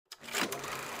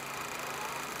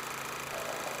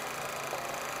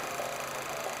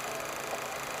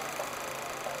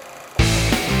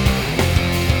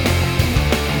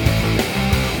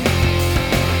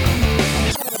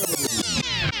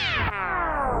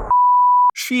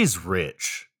She's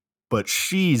rich, but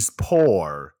she's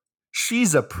poor.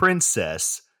 She's a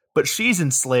princess, but she's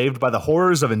enslaved by the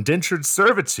horrors of indentured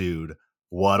servitude.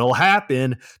 What'll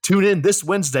happen? Tune in this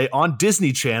Wednesday on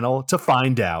Disney Channel to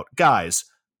find out. Guys,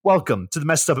 welcome to the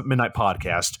Messed Up at Midnight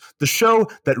podcast, the show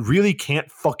that really can't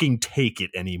fucking take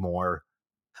it anymore.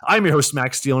 I'm your host,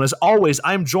 Max Steele, and as always,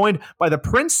 I'm joined by the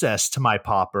princess to my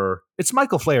Pauper. It's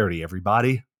Michael Flaherty,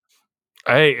 everybody.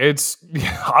 Hey,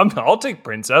 I'll take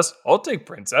princess. I'll take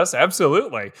princess.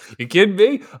 Absolutely. You kidding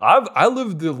me? I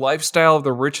live the lifestyle of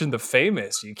the rich and the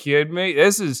famous. You kidding me?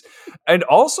 And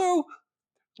also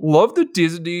love the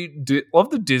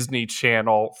Disney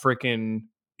Channel freaking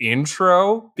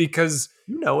intro, because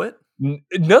you know it.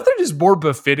 Nothing is more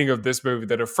befitting of this movie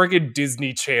than a freaking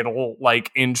Disney Channel like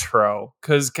intro.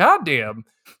 Because goddamn,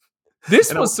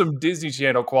 this was some Disney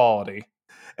Channel quality.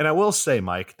 And I will say,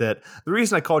 Mike, that the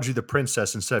reason I called you the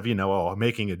princess instead of,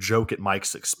 making a joke at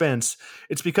Mike's expense,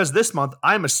 it's because this month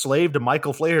I'm a slave to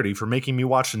Michael Flaherty for making me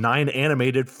watch 9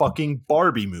 animated fucking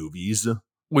Barbie movies.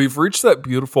 We've reached that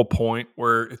beautiful point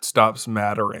where it stops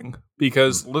mattering.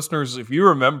 Because, listeners, if you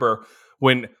remember,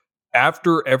 when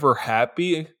After Ever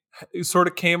Happy sort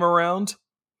of came around,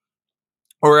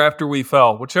 or After We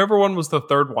Fell, whichever one was the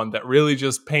third one that really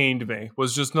just pained me,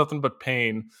 was just nothing but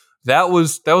pain. That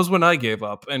was when I gave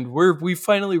up, and we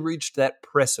finally reached that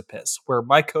precipice where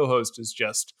my co-host is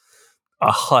just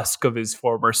a husk of his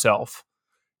former self.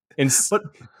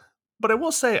 But I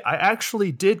will say, I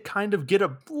actually did kind of get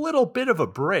a little bit of a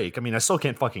break. I mean, I still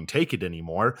can't fucking take it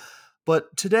anymore.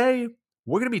 But today,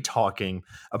 we're going to be talking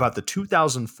about the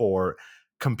 2004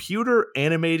 computer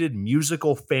animated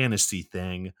musical fantasy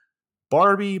thing,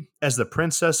 Barbie as the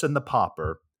Princess and the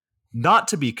Pauper. Not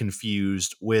to be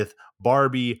confused with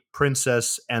Barbie,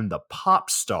 Princess, and the Pop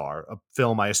Star, a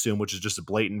film, I assume, which is just a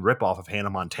blatant ripoff of Hannah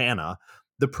Montana.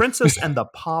 The Princess and the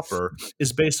Pauper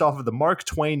is based off of the Mark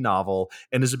Twain novel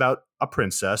and is about a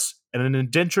princess and an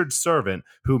indentured servant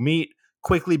who meet,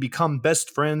 quickly become best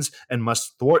friends, and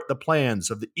must thwart the plans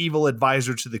of the evil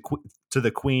advisor to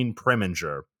the Queen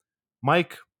Preminger.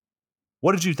 Mike,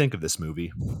 what did you think of this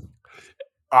movie?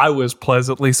 I was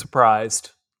pleasantly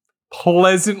surprised.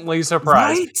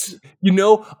 Right?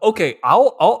 Okay,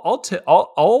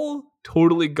 I'll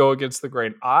totally go against the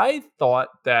grain. I thought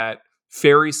that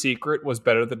Fairy Secret was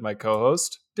better than my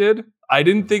co-host did. I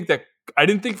didn't think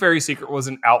Fairy Secret was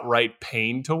an outright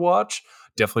pain to watch.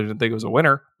 Definitely didn't think it was a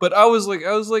winner. But I was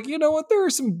like, you know what? There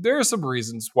are some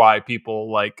reasons why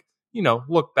people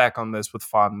look back on this with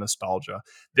fond nostalgia.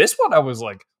 This one, I was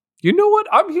like, you know what?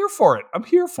 I'm here for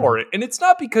it. And it's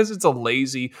not because it's a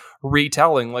lazy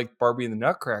retelling like Barbie and the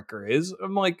Nutcracker is.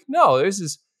 I'm like, no,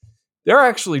 they're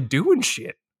actually doing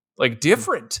shit like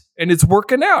different, and it's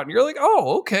working out. And you're like,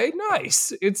 oh, okay,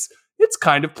 nice. It's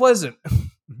kind of pleasant.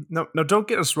 No, don't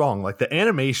get us wrong. Like the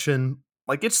animation,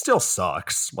 like it still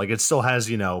sucks. Like it still has,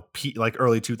 like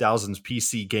early 2000s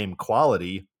PC game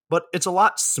quality, but it's a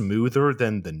lot smoother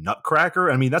than the Nutcracker.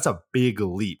 I mean, that's a big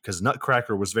leap because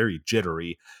Nutcracker was very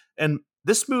jittery. And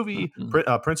this movie,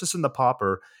 Princess and the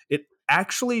Pauper, it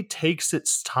actually takes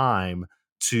its time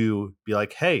to be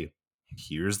like, hey,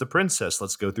 here's the princess.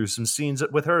 Let's go through some scenes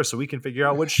with her so we can figure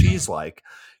out what she's like.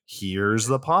 Here's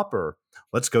the Pauper.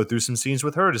 Let's go through some scenes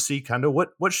with her to see kind of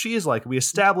what she is like. We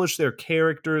establish their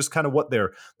characters, kind of what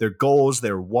their goals,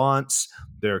 their wants,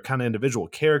 their kind of individual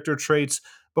character traits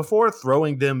before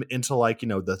throwing them into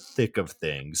the thick of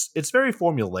things. It's very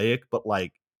formulaic, but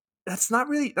that's not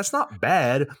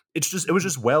bad. It was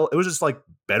just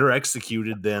better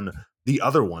executed than the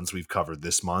other ones we've covered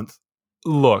this month.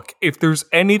 Look, if there's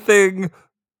anything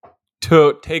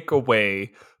to take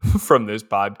away from this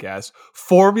podcast,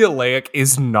 formulaic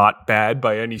is not bad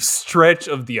by any stretch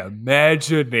of the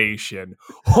imagination.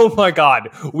 Oh my God,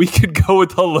 we could go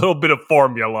with a little bit of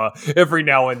formula every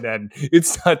now and then.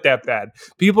 It's not that bad.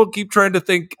 People keep trying to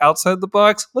think outside the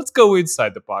box. Let's go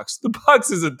inside the box. The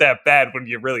box isn't that bad when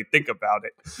you really think about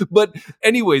it. But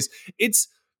anyways,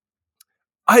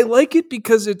 I like it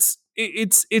because it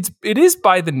is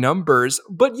by the numbers,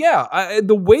 but yeah,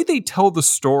 the way they tell the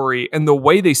story and the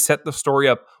way they set the story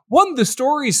up, the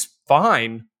story's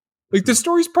fine. Like the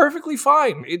story's perfectly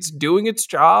fine. It's doing its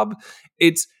job.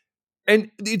 It's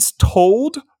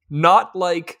told not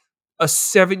like a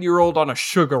 7-year-old on a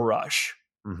sugar rush.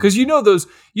 Because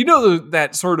that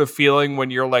sort of feeling when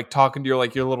you're like talking to your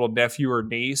little nephew or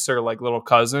niece or like little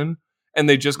cousin, and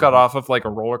they just got off of like a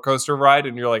roller coaster ride,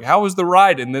 and you're like, how was the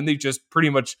ride? And then they just pretty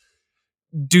much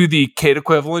do the kid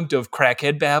equivalent of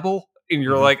crackhead babble, and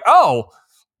you're like, oh,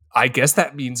 I guess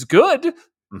that means good.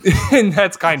 And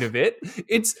that's kind of it.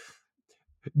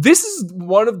 This is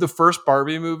one of the first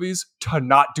Barbie movies to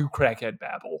not do crackhead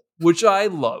babble, which I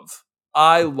love.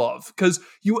 I love because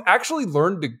you actually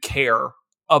learn to care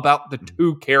about the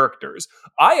two characters.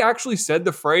 I actually said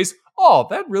the phrase, "Oh,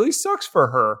 that really sucks for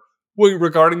her,"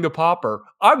 regarding the Pauper.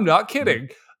 I'm not kidding.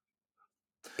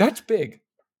 That's big.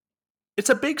 It's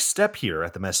a big step here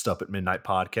at the Messed Up at Midnight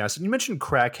podcast. And you mentioned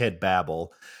crackhead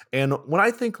babble. And when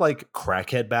I think like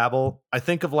crackhead babble, I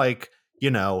think of like,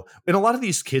 in a lot of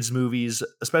these kids' movies,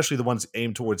 especially the ones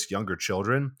aimed towards younger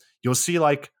children, you'll see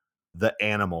like the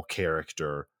animal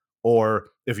character. Or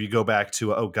if you go back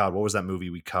to, oh God, what was that movie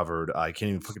we covered? I can't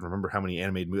even fucking remember how many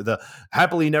animated movies. The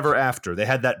Happily Never After. They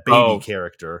had that baby Oh,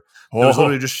 character that was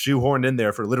literally oh, just shoehorned in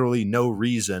there for literally no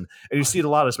reason. And you see it a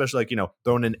lot, especially like,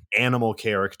 throwing in animal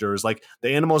characters. Like the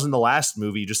animals in the last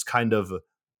movie just kind of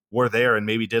were there and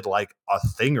maybe did like a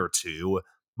thing or two.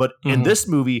 But in mhm. this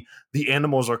movie, the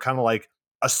animals are kind of like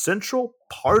a central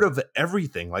part of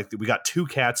everything. Like we got two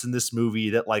cats in this movie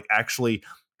that like actually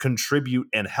contribute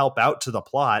and help out to the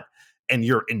plot, and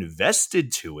you're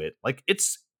invested to it. Like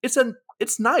it's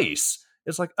nice.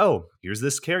 It's like, oh, here's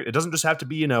this character. It doesn't just have to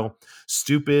be,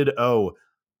 stupid,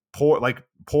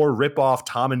 poor rip-off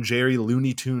Tom and Jerry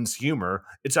Looney Tunes humor.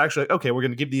 It's actually like, okay, we're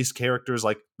going to give these characters,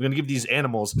 like, we're going to give these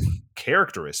animals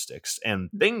characteristics and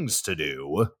things to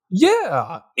do.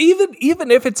 Yeah,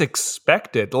 even if it's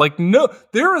expected, like no,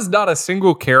 there is not a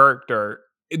single character,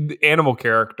 animal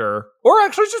character, or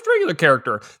actually just regular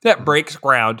character that breaks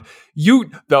ground.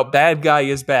 The bad guy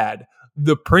is bad.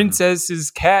 The Mhm.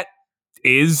 princess's cat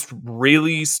is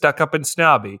really stuck up and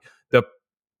snobby. The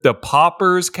the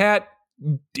Pauper's cat,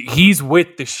 he's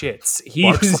with the shits.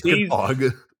 Barks He's like a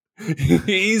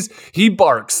he's dog. he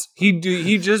barks.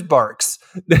 He just barks.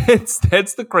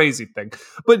 That's the crazy thing.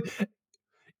 But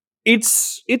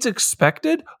it's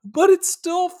expected, but it's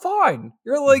still fine.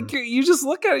 You're like Mhm. you just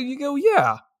look at it, and you go,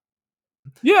 yeah,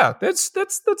 that's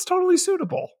totally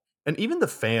suitable. And even the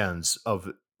fans of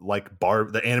like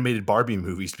the animated Barbie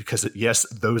movies, because yes,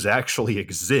 those actually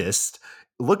exist,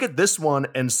 look at this one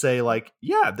and say like,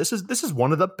 yeah, this is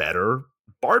one of the better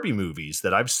Barbie movies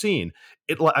that I've seen.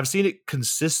 I've seen it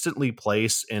consistently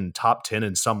place in top 10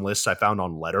 in some lists I found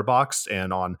on Letterboxd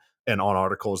and on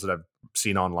articles that I've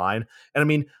seen online. And I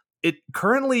mean, it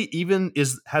currently even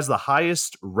has the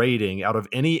highest rating out of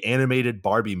any animated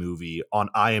Barbie movie on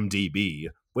IMDb,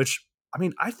 which I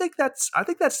mean, I think that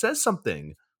says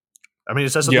something. I mean, it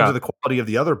says something to Yeah. the quality of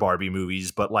the other Barbie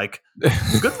movies, but like,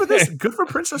 good for this. Good for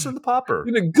Princess and the Pauper.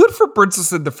 Good for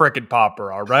Princess and the frickin'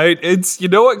 Pauper, all right? It's you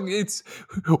know what it's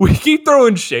we keep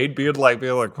throwing shade being like,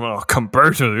 well,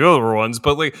 compared to the other ones,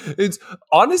 but like it's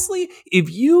honestly,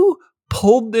 if you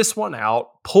pulled this one out,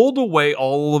 pulled away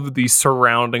all of the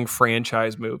surrounding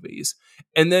franchise movies,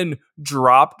 and then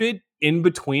dropped it in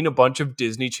between a bunch of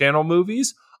Disney Channel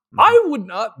movies, Mhm. I would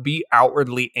not be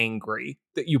outwardly angry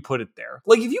that you put it there.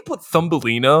 Like if you put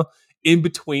Thumbelina in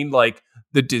between like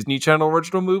the Disney Channel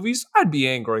original movies, I'd be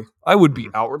angry. I would be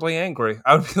Mhm. outwardly angry.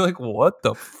 I would be like, what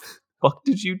the fuck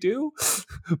did you do?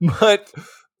 But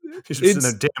He's just sitting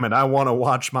it's there, damn it, I want to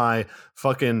watch my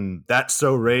fucking That's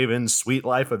So Raven, Sweet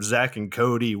Life of Zach and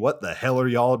Cody. What the hell are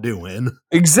y'all doing?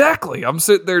 exactly. I'm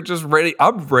sitting there just ready.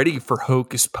 I'm ready for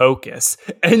Hocus Pocus.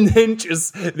 And then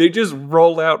they just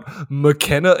roll out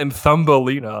McKenna and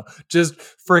Thumbelina just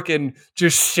freaking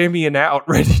just shimmying out,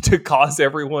 ready to cause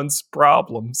everyone's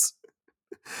problems.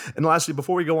 And lastly,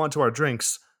 before we go on to our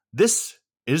drinks, this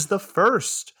is the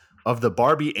first of the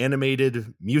Barbie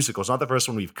animated musicals. Not the first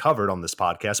one we've covered on this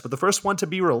podcast, but the first one to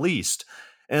be released.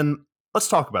 And let's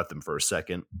talk about them for a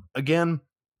second. Again,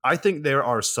 I think there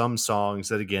are some songs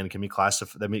that again can be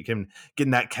classified that can get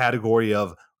in that category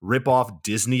of rip off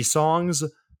Disney songs.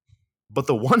 But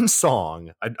the one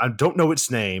song, I don't know its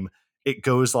name. It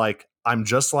goes like, I'm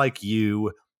just like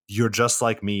you, you're just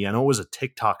like me. I know it was a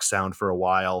TikTok sound for a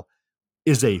while,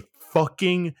 is a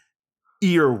fucking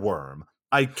earworm.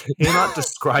 I cannot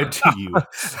describe to you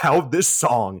how this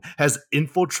song has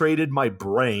infiltrated my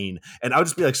brain. And I'll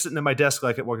just be like sitting at my desk,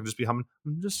 like at work, and just be humming,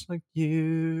 I'm just like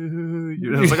you.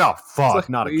 And I was like, oh, fuck,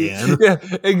 not Exactly. again.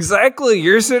 Yeah, exactly.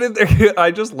 You're sitting there.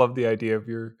 I just love the idea of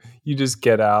you just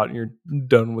get out and you're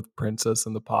done with Princess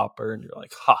and the Pauper, and you're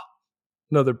like, ha,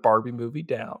 another Barbie movie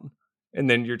down. And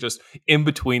then you're just in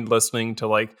between listening to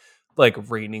like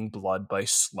Raining Blood by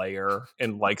Slayer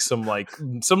and like some like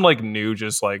new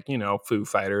just like, Foo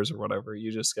Fighters or whatever.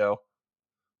 You just go,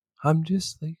 I'm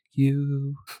just like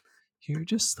you. you're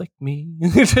just like me.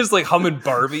 Just like humming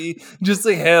Barbie. Just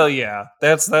like, hell yeah.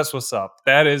 That's what's up.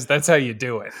 That's how you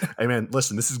do it. Hey man,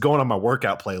 listen, this is going on my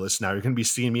workout playlist now. You're gonna be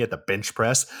seeing me at the bench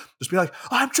press. Just be like,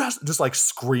 I'm just like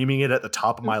screaming it at the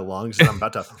top of my lungs, and I'm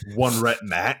about to 1 rep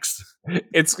max.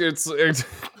 It's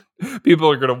people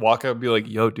are gonna walk out and be like,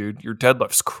 yo, dude, your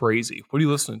deadlift's crazy. What are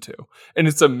you listening to? And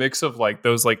it's a mix of like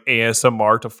those like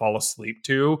ASMR to fall asleep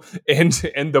to and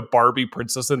the Barbie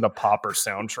Princess and the Pauper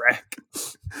soundtrack.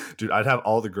 Dude, I'd have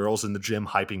all the girls in the gym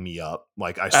hyping me up.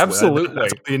 Like, I swear, Absolutely.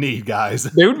 that's what you need, guys.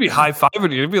 They would be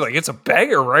high-fiving you. They'd be like, it's a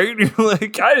banger, right? And you're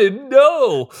like, I didn't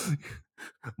know.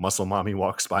 Muscle mommy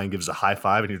walks by and gives a high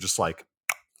five, and you're just like,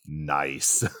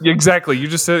 nice. Exactly. You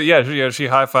just said, she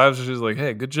high fives and she's like,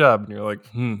 hey, good job. And you're like,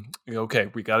 okay,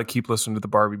 we got to keep listening to the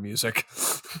Barbie music.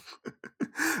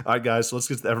 All right, guys, so let's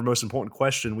get to the ever most important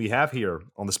question we have here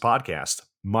on this podcast.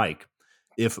 Mike,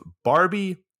 if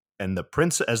Barbie and the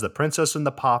princess and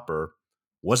the pauper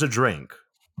was a drink,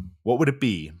 what would it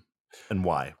be and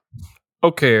why?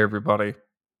 Okay, everybody.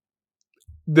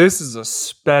 This is a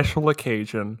special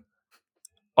occasion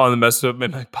on the Messed Up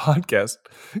Midnight podcast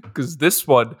because this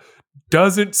one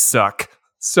doesn't suck.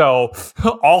 So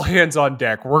all hands on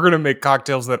deck. We're going to make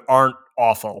cocktails that aren't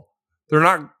awful. They're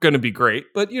not going to be great,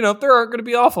 but they aren't going to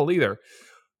be awful either.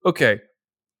 Okay.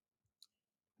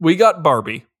 We got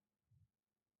Barbie.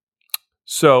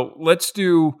 So let's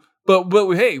do, but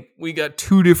hey, we got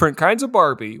 2 different kinds of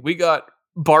Barbie. We got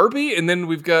Barbie and then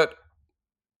we've got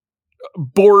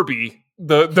Barbie.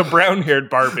 The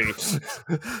brown-haired Barbie. So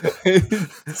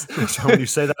when you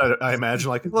say that, I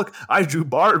imagine like, look, I drew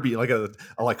Barbie. Like a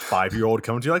 5-year-old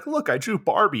coming to you like, look, I drew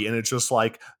Barbie, and it's just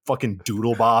like fucking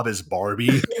Doodle Bob is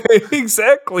Barbie.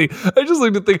 Exactly. I just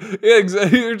like to think, yeah,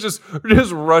 exactly. You're just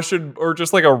Russian or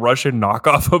just like a Russian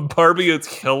knockoff of Barbie. It's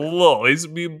hello, it's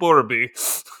me, Barbie.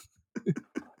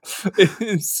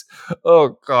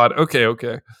 Oh God.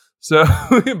 Okay. So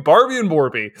Barbie and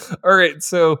Barbie. All right.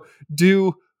 So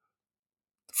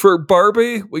for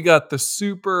Barbie, we got the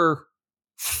super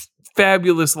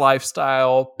fabulous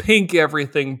lifestyle, pink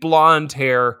everything, blonde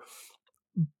hair.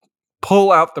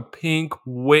 Pull out the pink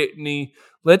Whitney.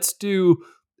 Let's do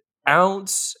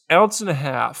ounce and a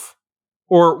half,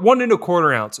 or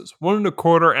 1.25 ounces.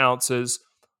 1.25 ounces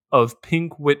of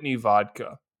pink Whitney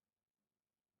vodka.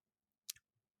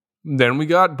 Then we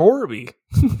got Barbie,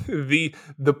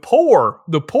 the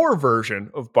poor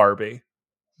version of Barbie.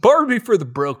 Barbie for the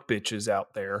broke bitches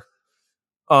out there.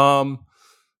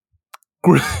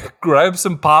 Grab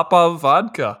some Pauper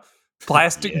vodka,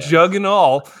 plastic jug and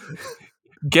all.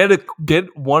 Get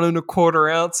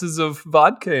 1.25 ounces of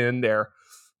vodka in there.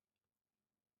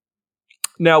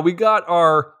 Now we got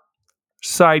our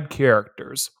side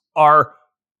characters, our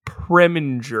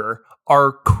Preminger,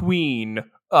 our queen.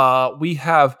 We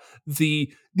have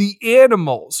the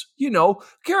animals.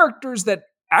 Characters that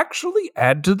actually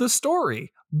add to the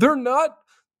story. They're not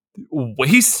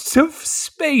wastes of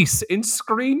space in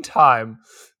screen time.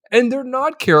 And they're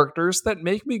not characters that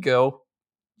make me go,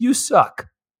 you suck,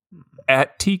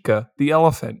 at Tika, the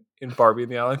elephant in Barbie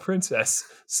and the Island Princess.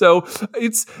 So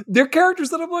they're characters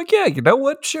that I'm like, yeah, you know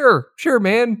what? Sure,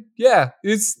 man. Yeah,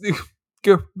 it's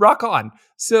rock on.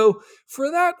 So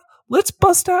for that, let's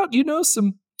bust out,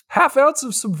 some half ounce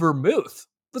of some vermouth.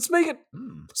 Let's make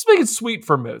it sweet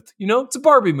vermouth. It's a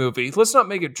Barbie movie. Let's not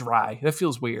make it dry. That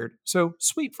feels weird. So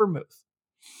sweet vermouth.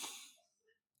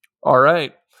 All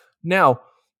right. Now,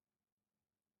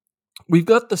 we've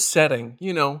got the setting,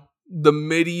 the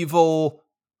medieval,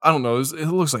 I don't know, it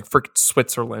looks like freaking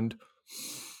Switzerland.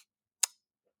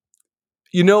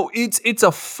 It's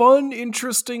a fun,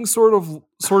 interesting sort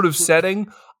of setting.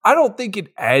 I don't think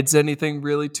it adds anything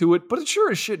really to it, but it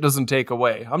sure as shit doesn't take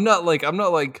away. I'm not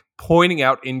like pointing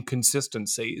out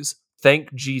inconsistencies.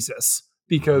 Thank Jesus,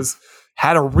 because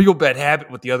had a real bad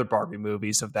habit with the other Barbie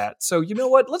movies of that. So you know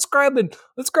what? Let's grab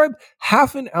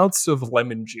half an ounce of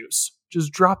lemon juice.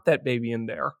 Just drop that baby in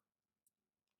there.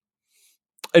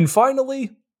 And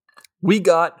finally, we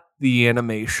got the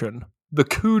animation. The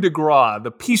coup de grace,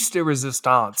 the piece de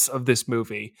resistance of this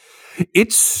movie.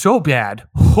 It's so bad.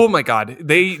 Oh my God.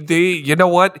 They, you know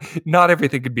what? Not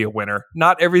everything could be a winner.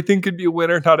 Not everything can be a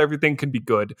winner. Not everything can be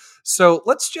good. So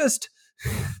let's just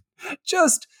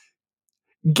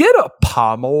get a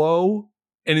pomelo,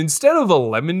 and instead of a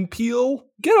lemon peel,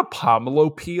 get a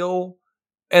pomelo peel,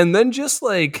 and then just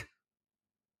like,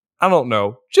 I don't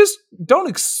know. Just don't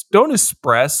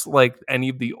express like any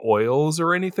of the oils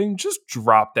or anything. Just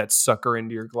drop that sucker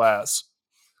into your glass.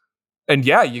 And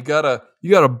yeah, you got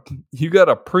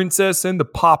a princess and the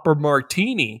Pauper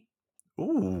martini.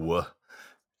 Ooh.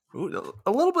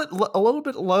 A little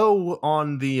bit low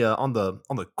on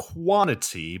the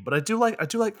quantity, but I do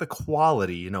like the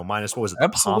quality. You know, minus what was it, the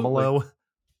Absolutely. pomelo,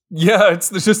 Yeah, it's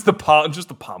just the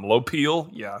pomelo peel.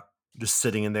 Yeah. just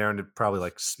sitting in there, and it probably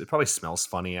smells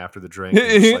funny after the drink,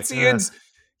 and you're just like, It's eh. it's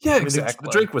yeah, I mean, the exactly.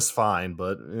 drink was fine,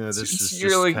 but this is You're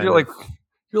just like kind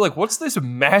of what's this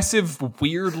massive,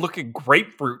 weird looking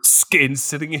grapefruit skin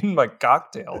sitting in my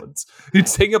cocktail?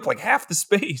 It's taking up like half the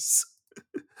space.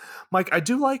 Mike. I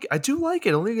do like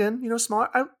it. Only again, you know, small.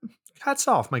 Hats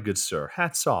off, my good sir.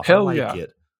 Hats off. I Hell like yeah.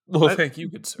 it. Well, I thank you,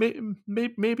 good sir.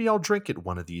 maybe I'll drink it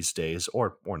one of these days,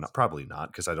 or not. Probably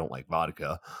not because I don't like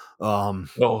vodka. Um,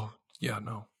 Oh, yeah,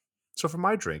 no. so for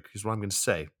my drink, here's what I'm going to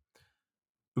say.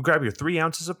 You grab your 3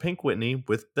 ounces of Pink Whitney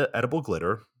with the edible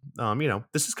glitter. You know,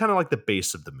 this is kind of like the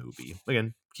base of the movie.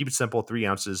 Again, keep it simple. 3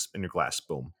 ounces in your glass.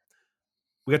 Boom.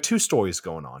 We got two stories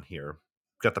going on here.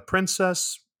 We got the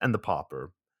princess and the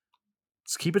pauper.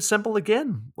 Let's keep it simple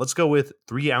again. Let's go with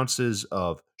 3 ounces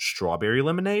of strawberry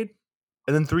lemonade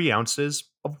and then 3 ounces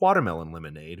of watermelon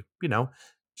lemonade. You know,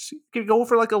 just go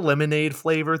for like a lemonade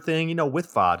flavor thing, you know,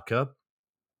 with vodka.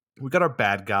 We got our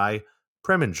bad guy,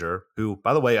 Preminger, who,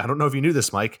 by the way, I don't know if you knew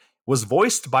this, Mike, was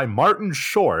voiced by Martin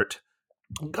Short.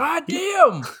 God He,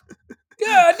 damn.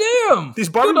 God damn. these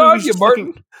Barbie Good on movies you, just Martin.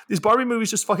 fucking these Barbie movies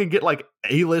just fucking get like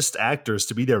A-list actors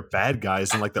to be their bad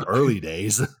guys in like the early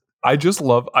days. I just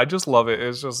love it.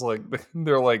 It's just like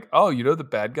they're like, oh, you know the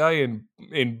bad guy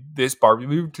in this Barbie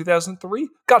movie 2003?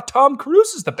 Got Tom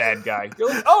Cruise as the bad guy. You're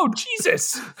like, oh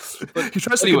Jesus. But He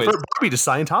tries to anyways, convert Barbie to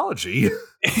Scientology.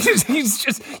 he's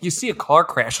just you see a car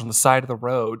crash on the side of the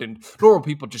road and normal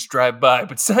people just drive by,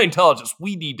 but Scientologists,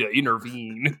 we need to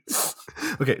intervene.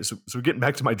 Okay, so we're getting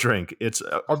back to my drink. It's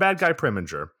our bad guy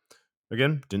Preminger.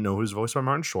 Again, didn't know who was voiced by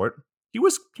Martin Short. He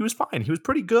was fine. He was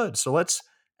pretty good. So let's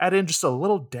add in just a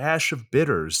little dash of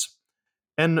bitters.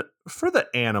 And for the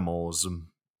animals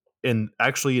in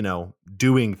actually, you know,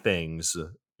 doing things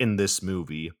in this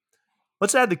movie,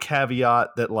 let's add the caveat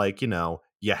that, like, you know,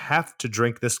 you have to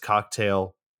drink this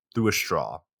cocktail through a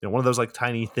straw. You know, one of those like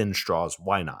tiny thin straws.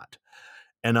 Why not?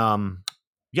 And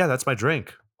yeah, that's my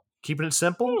drink. Keeping it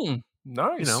simple, you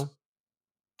Nice. know,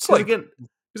 It's because like, again,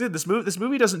 this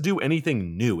movie doesn't do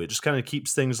anything new. It just kind of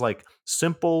keeps things like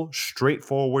simple,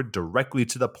 straightforward, directly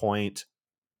to the point,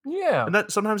 yeah. and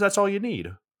that sometimes that's all you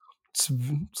need. It's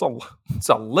a it's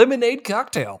a lemonade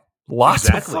cocktail. Lots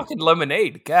of Exactly. fucking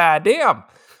lemonade. God damn.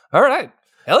 All right.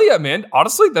 Hell yeah, man.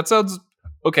 Honestly, that sounds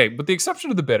okay. With the exception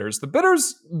of the bitters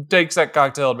takes that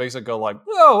cocktail and makes it go like,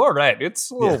 oh, all right. It's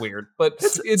a little Yeah, weird, but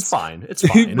it's it's fine. It's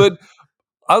fine. but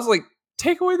I was like,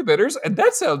 take away the bitters, and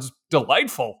that sounds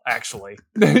delightful. Actually,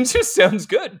 it just sounds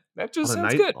good. That just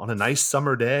sounds good, On a nice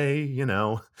summer day, you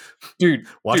know, dude.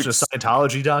 watching a Dude,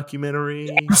 Scientology documentary.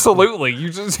 absolutely.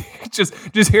 You just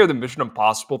hear the Mission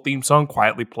Impossible theme song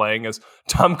quietly playing as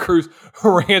Tom Cruise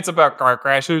rants about car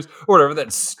crashes or whatever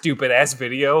that stupid ass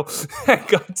video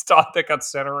that got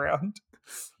sent around.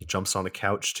 He jumps on a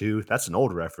couch too. That's an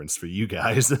old reference for you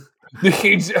guys.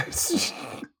 He just-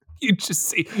 you just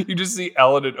see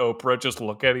Ellen and Oprah just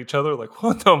look at each other like,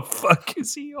 what the fuck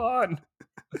is he on?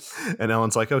 And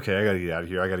Ellen's like, okay, I gotta get out of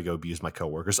here. I gotta go abuse my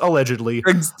coworkers. Allegedly.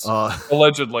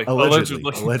 Allegedly.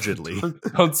 Allegedly.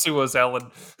 Don't sue us, Ellen.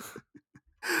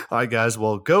 All right, guys.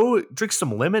 Well, go drink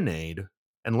some lemonade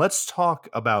and let's talk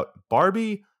about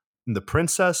Barbie and the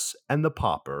Princess and the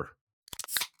Pauper.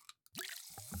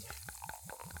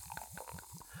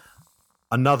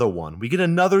 Another one. We get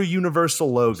another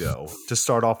Universal logo to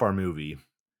start off our movie.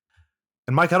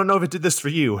 And Mike, I don't know if it did this for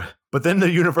you, but then the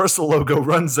Universal logo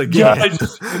runs again.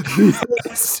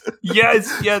 Yes.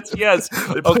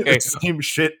 They play Okay. the same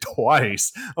shit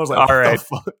twice. I was like, All what right. the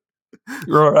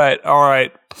fuck? All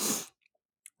right.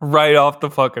 Right off the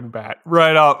fucking bat.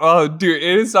 Right off. Oh, dude,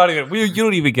 it is not even. You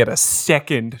don't even get a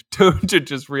second to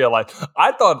just realize.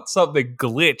 I thought something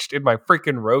glitched in my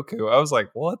freaking Roku. I was like,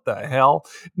 what the hell?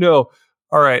 No.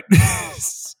 All right.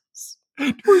 Were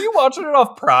you watching it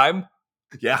off Prime?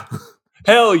 Yeah.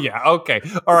 Hell yeah. Okay.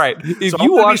 All right. If So you I'm pretty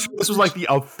watch sure this was like the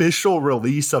official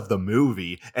release of the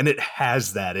movie, and it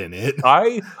has that in it.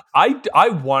 I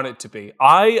want it to be.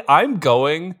 I'm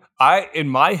going. In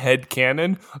my head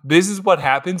canon, this is what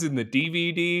happens in the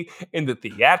DVD, in the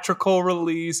theatrical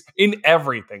release, in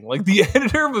everything. Like the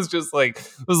editor was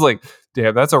like,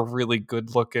 damn, that's a really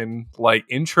good looking like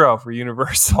intro for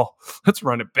Universal. Let's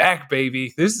run it back,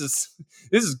 baby. This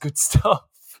is good stuff.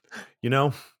 You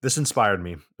know, this inspired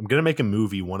me. I'm gonna make a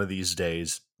movie one of these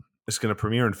days. It's gonna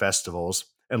premiere in festivals,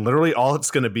 and literally all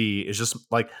it's gonna be is just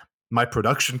like my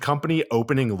production company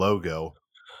opening logo,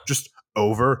 just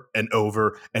over and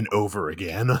over and over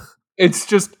again. It's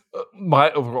just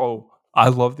I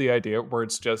love the idea where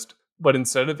it's just, but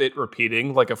instead of it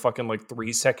repeating like a fucking like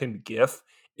 3 second GIF,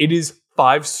 it is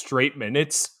 5 straight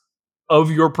minutes of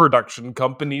your production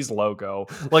company's logo.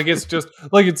 Like it's just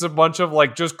like it's a bunch of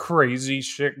like just crazy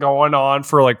shit going on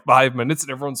for like 5 minutes,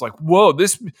 and everyone's like, whoa,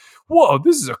 this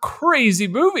is a crazy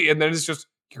movie. And then it's just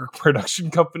your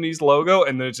production company's logo,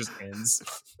 and then it just ends.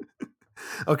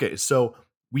 Okay, so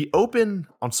we open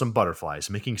on some butterflies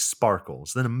making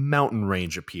sparkles. Then a mountain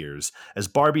range appears as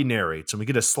Barbie narrates, and we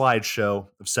get a slideshow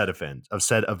of said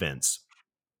events.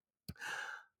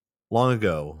 Long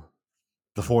ago,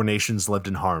 the four nations lived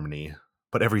in harmony,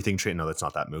 but everything changed. No, that's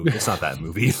not that movie. It's not that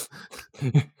movie.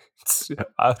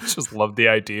 I just love the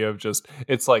idea of just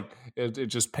it's like it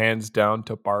just pans down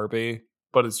to Barbie,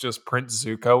 but it's just Prince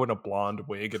Zuko in a blonde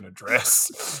wig and a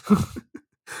dress.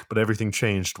 But everything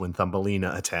changed when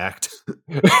Thumbelina attacked.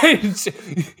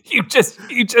 you just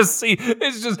see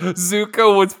it's just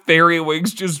Zuko with fairy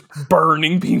wings just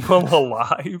burning people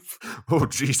alive. Oh,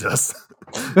 Jesus.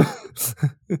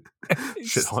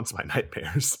 Shit haunts my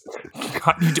nightmares.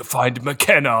 I need to find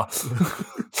McKenna.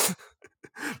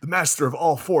 The master of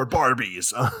all four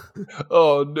Barbies.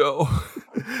 Oh, no.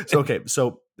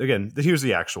 So again, here's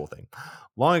the actual thing.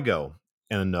 Long ago,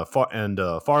 in a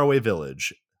faraway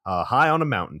village, high on a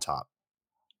mountaintop,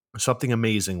 something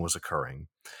amazing was occurring.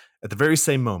 At the very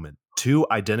same moment, two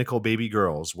identical baby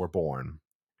girls were born.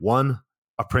 One,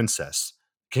 a princess.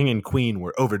 King and queen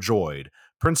were overjoyed.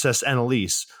 Princess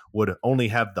Annalise would only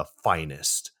have the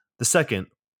finest. The second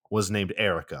was named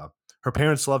Erica. Her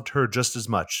parents loved her just as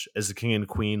much as the king and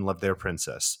queen loved their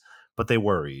princess, but they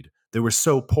worried. They were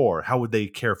so poor, how would they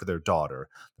care for their daughter?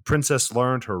 The princess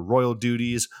learned her royal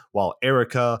duties, while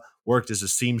Erica worked as a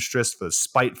seamstress for the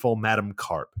spiteful Madame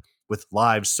Carp. With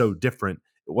lives so different,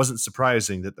 it wasn't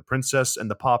surprising that the princess and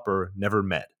the pauper never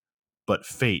met. But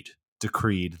fate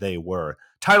decreed they were.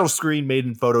 Title screen made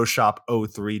in Photoshop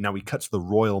 '03. Now we cut to the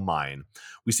royal mine.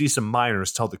 We see some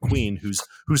miners tell the queen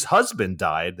whose husband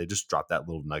died. They just dropped that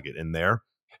little nugget in there.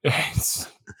 It's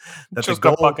That the just a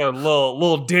gold. fucking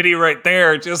little ditty right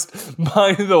there. Just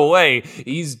by the way,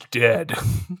 he's dead.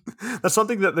 That's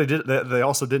something that they did. That they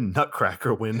also did in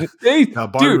Nutcracker when Hey,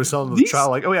 Barbie dude, was telling the child,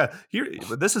 like, "Oh yeah, here.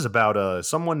 This is about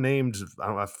someone named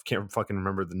I can't fucking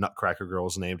remember the Nutcracker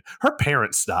girl's name. Her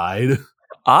parents died."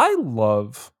 I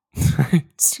love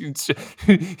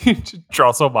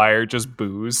Drosselmeyer just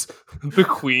boos the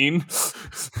queen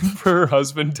for her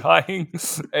husband dying.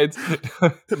 It's,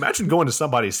 Imagine going to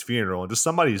somebody's funeral and just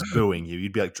somebody's booing you.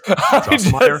 You'd be like, I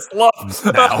Drosselmeyer, just love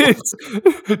now.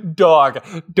 dog.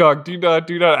 Do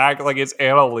not act like it's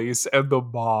Annalise and the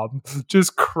mom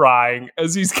just crying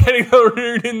as he's getting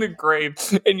rooted in the grave,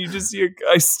 and you just see a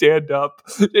guy stand up,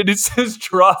 and it says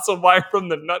Drosselmeyer from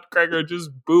the Nutcracker just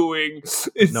booing.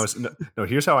 No.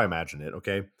 Here's how I imagine it.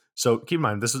 Okay, so keep in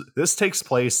mind this takes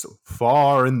place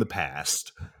far in the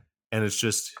past, and it's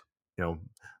just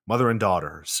mother and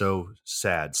daughter so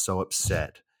sad, so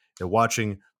upset. They're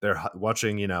watching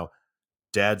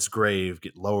dad's grave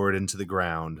get lowered into the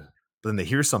ground. But then they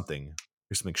hear something.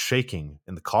 Hear something shaking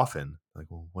in the coffin. Like,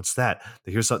 well, what's that?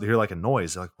 They hear like a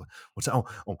noise. They're like, what's that?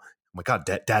 Oh my God,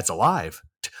 dad's alive.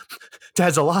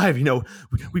 Dad's alive.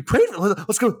 We prayed.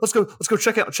 Let's go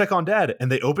check on dad.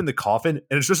 And they open the coffin,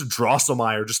 and it's just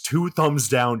Drosselmeyer, just two thumbs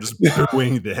down, just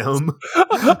booing them.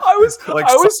 I was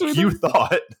you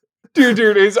thought. Dude,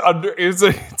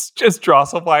 it's just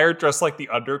Drosselmeyer dressed like the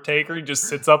Undertaker. He just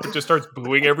sits up and just starts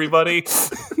booing everybody.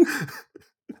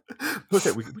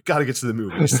 Okay, we got to get to the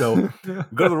movie. So we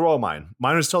go to the royal mine.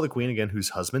 Miners tell the queen again, whose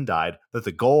husband died, that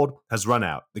the gold has run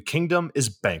out. The kingdom is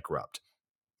bankrupt.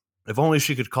 If only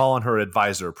she could call on her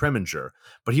advisor, Preminger,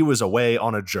 but he was away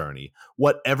on a journey.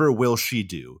 Whatever will she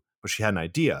do? But she had an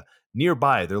idea.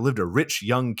 Nearby, there lived a rich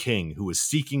young king who was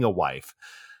seeking a wife.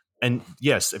 And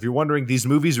yes, if you're wondering, these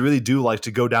movies really do like to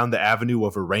go down the avenue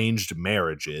of arranged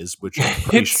marriages, which is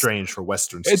pretty strange for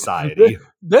Western society.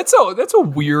 That's a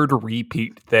weird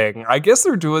repeat thing. I guess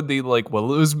they're doing the it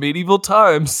was medieval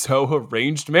times, so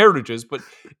arranged marriages. But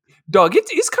dog,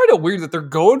 it's kind of weird that they're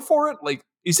going for it. Like,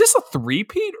 is this a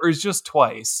three-peat or is it just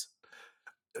twice?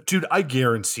 Dude, I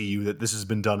guarantee you that this has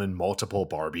been done in multiple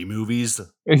Barbie movies.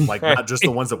 Like, not just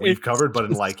the ones that we've covered, but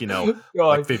in like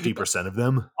 50% of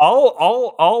them.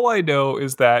 All I know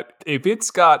is that if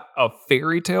it's got a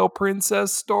fairy tale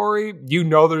princess story,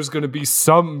 there's going to be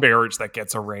some marriage that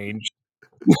gets arranged.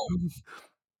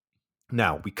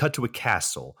 Now, we cut to a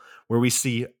castle where we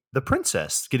see the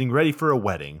princess getting ready for a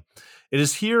wedding. It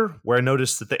is here where I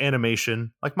noticed that the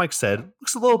animation, like Mike said,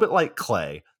 looks a little bit like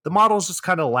clay. The models just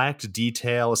kind of lacked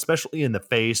detail, especially in the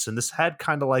face, and this had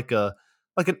kind of like a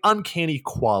like an uncanny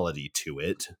quality to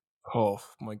it. Oh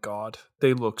my god,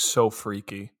 they look so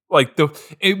freaky. Like the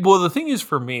thing is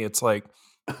for me, it's like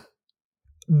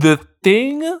the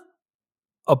thing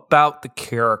about the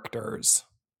characters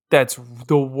that's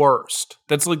the worst.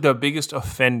 That's like the biggest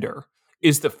offender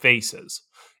is the faces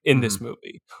in this Mhm.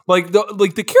 movie. Like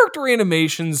the character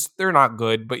animations, they're not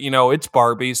good, but it's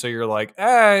Barbie, so you're like,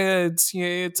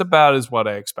 it's about as what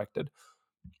I expected.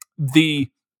 The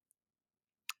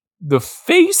the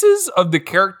faces of the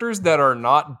characters that are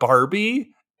not Barbie Mhm.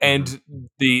 and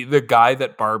the guy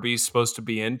that Barbie's supposed to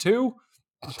be into,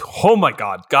 oh my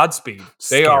god, Godspeed.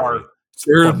 They are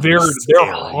Scary. It's fucking they're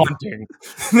scary. haunting.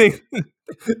 they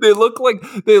they look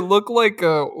like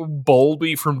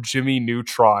Bulby from Jimmy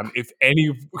Neutron. If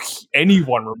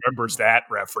anyone remembers that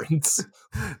reference,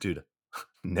 Dude,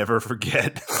 never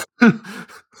forget.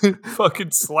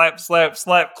 fucking slap, slap,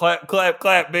 slap, clap, clap,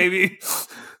 clap, baby.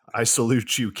 I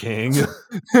salute you, king.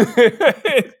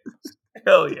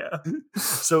 Hell yeah.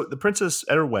 So the princess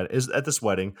at her is at this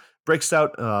wedding, breaks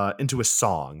out into a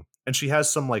song, and she has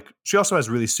some like she also has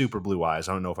really super blue eyes.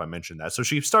 I don't know if I mentioned that. So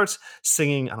she starts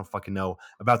singing, I don't fucking know,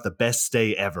 about the best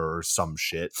day ever or some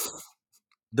shit.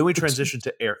 Then we transition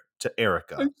to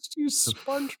Erica. Excuse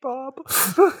SpongeBob.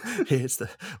 It's the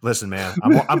listen, man.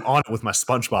 I'm on it with my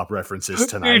SpongeBob references Dude,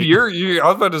 tonight. I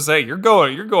was about to say you're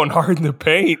going hard in the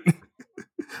paint.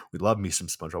 We love me some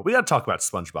SpongeBob. We got to talk about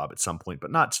SpongeBob at some point,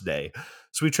 but not today.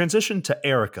 So we transition to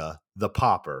Erica, the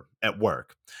Pauper, at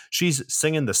work. She's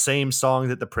singing the same song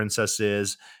that the princess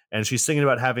is, and she's singing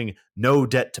about having no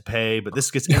debt to pay. But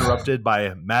this gets interrupted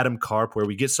by Madame Carp, where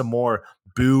we get some more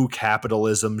boo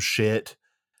capitalism shit.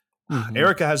 Mhm.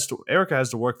 Erica has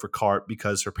to work for Carp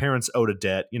because her parents owed a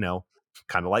debt.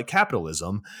 Kind of like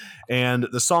capitalism. And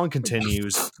the song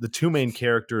continues. The two main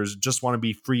characters just want to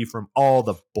be free from all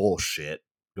the bullshit.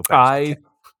 Go back to the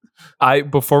I I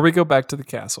before we go back to the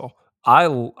castle,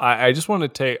 I just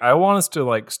want to I want us to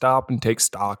like stop and take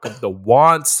stock of the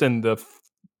wants and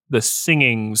the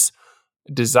singings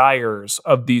desires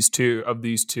of these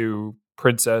two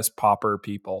princess pauper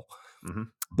people. mm-hmm.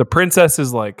 The princess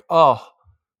is like, "Oh,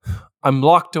 I'm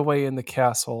locked away in the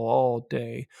castle all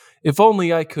day. If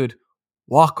only I could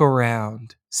walk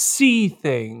around, see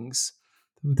things.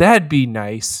 That'd be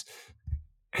nice."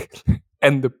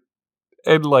 And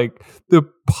the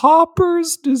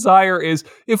pauper's desire is,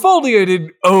 if only I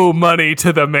didn't owe money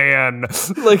to the man.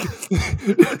 Like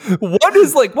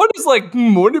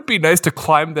wouldn't it be nice to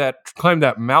climb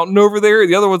that mountain over there?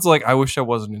 The other one's like, I wish I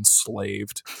wasn't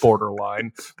enslaved,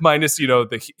 borderline, minus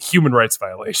the human rights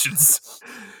violations.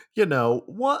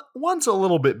 One's a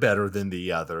little bit better than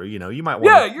the other. You might want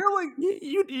Yeah, to. you're like,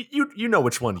 You know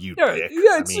which one you'd yeah, pick.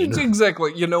 yeah, I it's mean,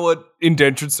 exactly. You know what?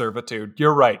 Indentured servitude.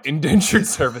 You're right. Indentured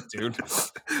servitude.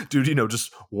 dude,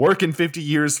 just working 50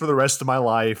 years for the rest of my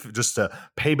life just to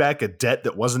pay back a debt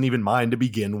that wasn't even mine to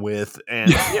begin with, and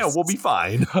yeah, Yes. we'll be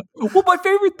fine. Well, my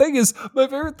favorite thing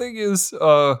is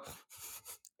uh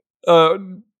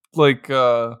like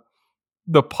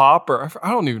the pauper. I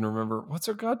don't even remember what's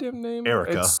her goddamn name.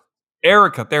 Erica. It's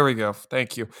Erica. There we go.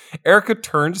 Thank you. Erica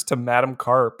turns to Madame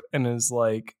Carp and is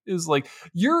like,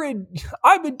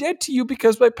 I'm in debt to you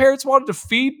because my parents wanted to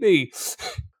feed me.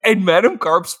 And Madame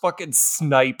Carp's fucking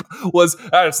snipe was,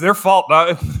 it's their fault,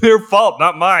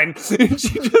 not mine. And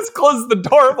she just closed the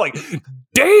door. I'm like,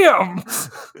 damn.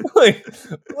 like,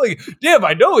 damn,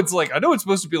 I know it's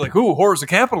supposed to be like, ooh, horrors of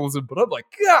capitalism, but I'm like,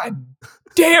 God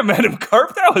damn, Madame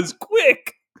Carp, that was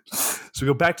quick. So we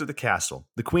go back to the castle.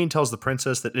 The queen tells the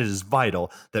princess that it is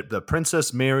vital that the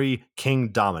princess marry King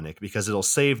Dominic because it'll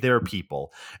save their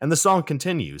people. And the song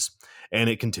continues. And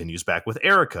it continues back with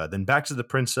Erica, then back to the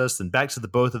princess, then back to the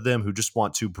both of them who just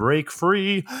want to break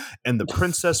free. And the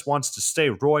princess wants to stay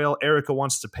royal. Erica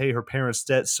wants to pay her parents'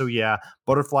 debt. So yeah,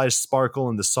 butterflies sparkle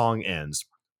and the song ends.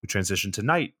 We transition to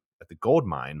night at the gold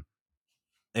mine.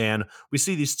 And we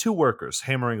see these two workers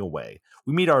hammering away.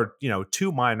 We meet our,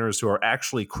 two miners who are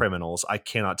actually criminals. I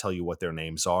cannot tell you what their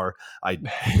names are.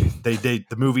 The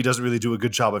movie doesn't really do a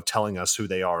good job of telling us who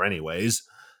they are, anyways.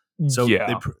 So Yeah.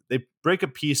 they break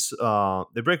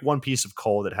they break one piece of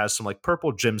coal that has some like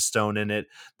purple gemstone in it,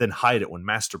 then hide it when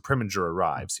Master Preminger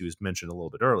arrives. He was mentioned a little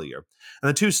bit earlier. And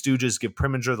the two stooges give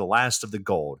Preminger the last of the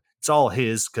gold. It's all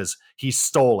his because he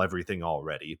stole everything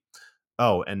already.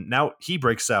 Oh, and now he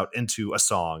breaks out into a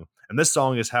song. And this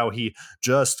song is how he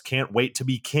just can't wait to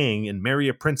be king and marry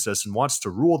a princess and wants to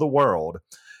rule the world.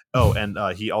 Oh, and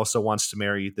he also wants to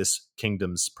marry this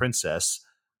kingdom's princess.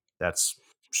 That's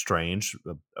strange.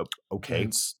 Okay.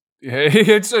 It's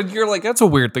you're like, that's a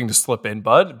weird thing to slip in,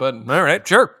 bud. But all right,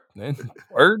 sure.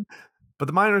 Word. But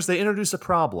the miners, they introduce a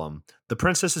problem. The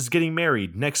princess is getting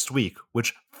married next week,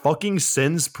 which fucking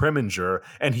sends Preminger,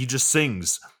 and he just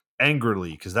sings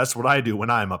angrily, because that's what I do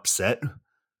when I'm upset. So,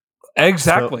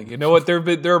 Exactly. You know what? There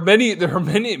are many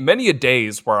a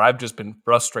days where I've just been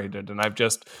frustrated and I've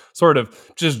just sort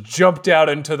of just jumped out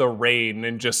into the rain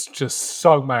and just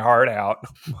sung my heart out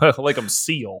like I'm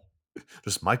Seal.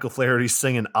 just Michael Flaherty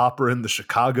singing opera in the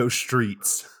Chicago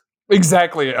streets.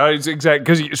 Exactly. Exactly.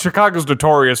 Because Chicago's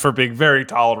notorious for being very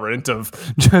tolerant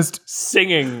of just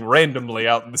singing randomly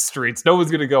out in the streets. No one's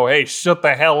gonna go, "Hey, shut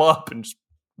the hell up," and just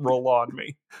roll on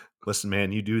me. Listen,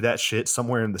 man, you do that shit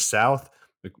somewhere in the South,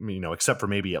 except for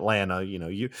maybe Atlanta,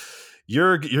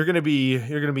 you're gonna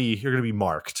be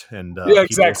marked, and Yeah, people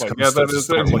exactly. come Yeah, that to is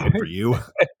start looking for you.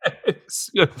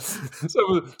 Yeah.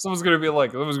 Someone's gonna be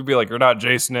like, "You're not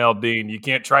Jason Aldean. You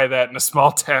can't try that in a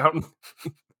small town."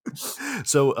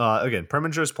 So again,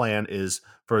 Preminger's plan is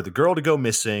for the girl to go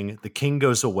missing, the king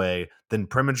goes away, then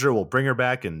Preminger will bring her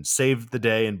back and save the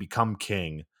day and become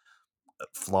king.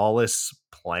 Flawless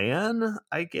plan,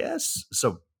 I guess.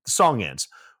 So the song ends.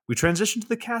 We transition to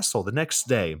the castle the next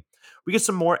day. We get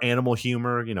some more animal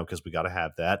humor, because we got to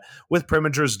have that, with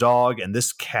Preminger's dog and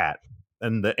this cat.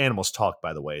 And the animals talk,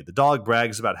 by the way. The dog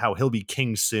brags about how he'll be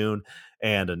king soon,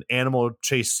 and an animal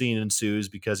chase scene ensues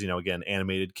because, again,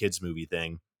 animated kids movie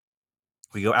thing.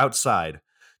 We go outside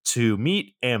to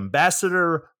meet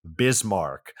Ambassador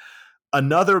Bismarck,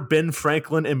 another Ben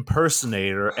Franklin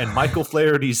impersonator, and Michael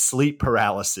Flaherty's sleep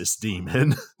paralysis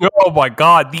demon. Oh my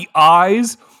god, the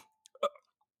eyes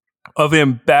of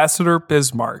Ambassador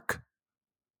Bismarck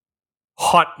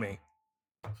haunt me.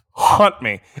 Haunt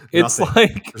me. It's Nothing.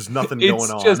 like There's nothing it's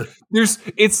going just on.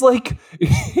 it's like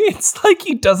it's like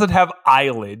he doesn't have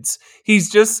eyelids.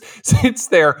 He's just sits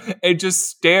there and just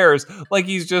stares like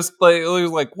he's just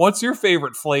like what's your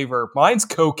favorite flavor? Mine's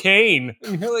cocaine.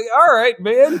 And you're like, all right,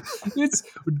 man. It's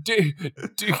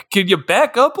can you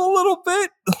back up a little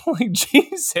bit? Like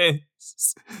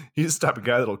Jesus. He's just the type of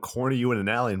guy that'll corner you in an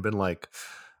alley and been like,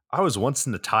 I was once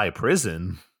in a Thai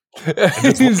prison.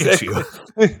 And just look at you.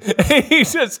 He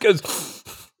just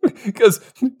because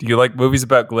do you like movies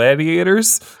about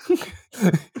gladiators?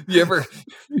 you ever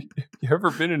you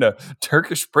ever been in a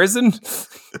Turkish prison?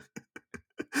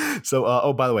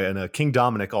 So, by the way, and King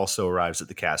Dominic also arrives at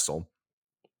the castle.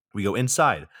 We go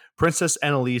inside. Princess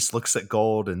Annalise looks at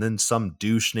gold, and then some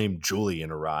douche named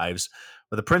Julian arrives.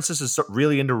 But the princess is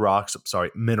really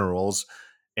into minerals.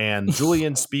 And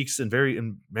Julian speaks in very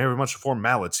much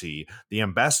formality. The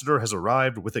ambassador has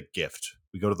arrived with a gift.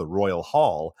 We go to the royal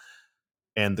hall,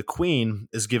 and the queen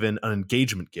is given an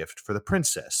engagement gift for the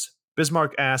princess.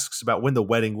 Bismarck asks about when the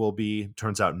wedding will be.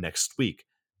 Turns out next week.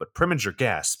 But Preminger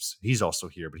gasps. He's also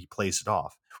here, but he plays it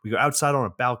off. We go outside on a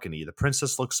balcony. The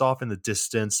princess looks off in the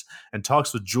distance and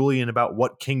talks with Julian about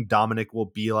what King Dominic will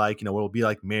be like, what it'll be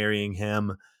like marrying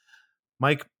him.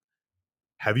 Mike,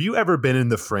 have you ever been in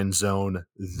the friend zone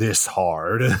this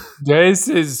hard? This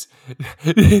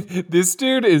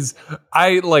dude is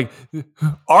I like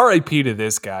R.I.P. to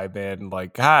this guy, man.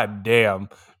 Like, god damn.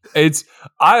 It's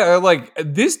I like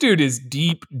this dude is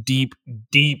deep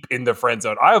in the friend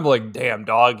zone. I'm like, damn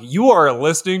dog, you are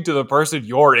listening to the person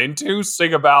you're into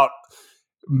sing about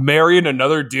marrying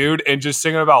another dude and just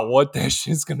singing about what this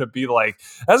shit's gonna be like.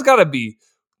 That's gotta be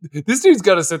this dude's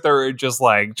gotta sit there and just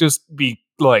be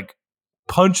like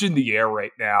punch in the air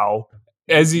right now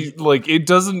as he it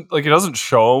doesn't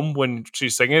show him when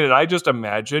she's singing, and I just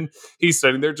imagine he's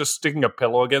sitting there just sticking a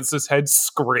pillow against his head,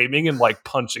 screaming and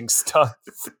punching stuff.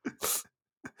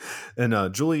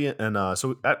 And Julian and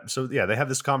so yeah, they have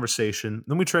this conversation.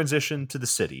 Then we transition to the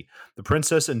city. The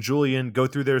princess and Julian go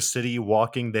through their city,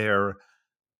 walking their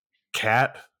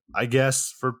cat, I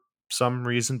guess, for some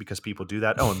reason, because people do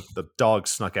that. Oh, and the dog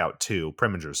snuck out too,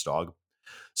 Preminger's dog.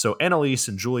 So Annalise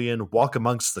and Julian walk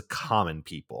amongst the common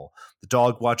people. The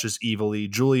dog watches evilly.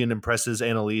 Julian impresses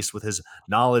Annalise with his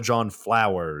knowledge on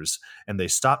flowers, and they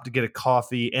stop to get a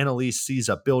coffee. Annalise sees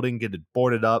a building get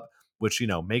boarded up, which,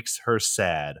 makes her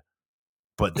sad.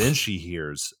 But then she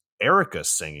hears Erica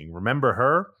singing. Remember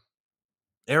her?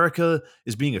 Erica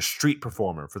is being a street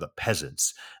performer for the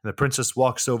peasants, and the princess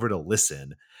walks over to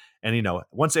listen. And,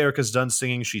 once Erica's done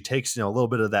singing, she takes, a little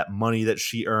bit of that money that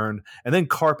she earned, and then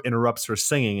Carp interrupts her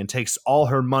singing and takes all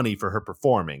her money for her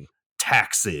performing.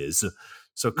 Taxes.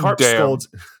 So Carp Damn. scolds.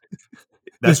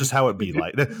 That's just how it be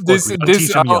like. Look, this we gotta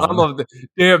teach him young. I love the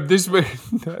damn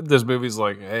this movie's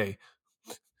like, hey,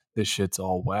 this shit's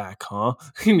all whack, huh?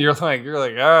 And you're like,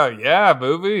 oh yeah,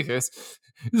 movie. This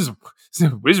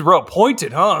is real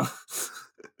pointed, huh?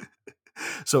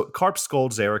 So Carp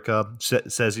scolds Erica,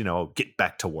 says, get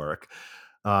back to work.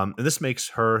 And this makes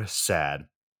her sad.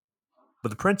 But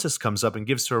the princess comes up and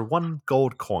gives her one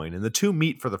gold coin, and the two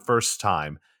meet for the first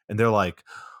time, and they're like,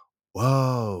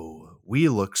 whoa, we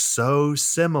look so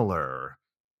similar.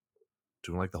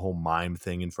 Doing like the whole mime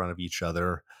thing in front of each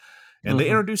other. And they Mhm.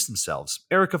 introduce themselves.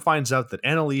 Erica finds out that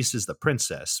Annalise is the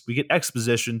princess. We get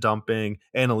exposition dumping.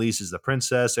 Annalise is the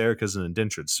princess. Erica's an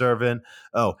indentured servant.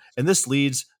 Oh, and this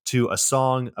leads to a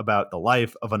song about the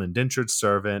life of an indentured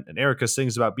servant. And Erica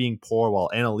sings about being poor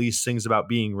while Annalise sings about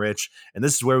being rich. And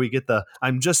this is where we get the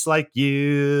I'm just like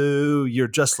you, you're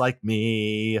just like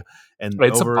me. And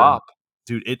It's a over and bop.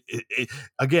 dude, it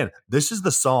again, this is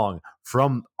the song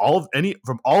from all of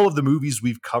the movies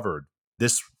we've covered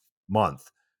this month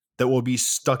that will be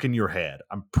stuck in your head.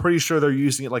 I'm pretty sure they're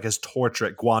using it like as torture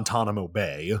at Guantanamo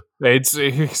Bay. It's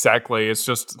exactly. It's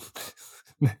just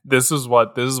this is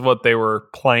what they were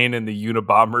playing in the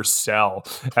Unabomber's cell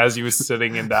as he was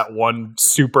sitting in that one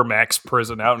supermax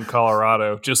prison out in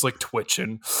Colorado, just like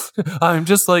twitching. I'm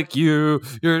just like you.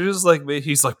 You're just like me.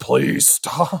 He's like, please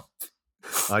stop.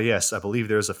 Yes, I believe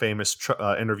there's a famous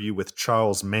interview with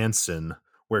Charles Manson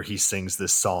where he sings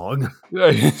this song.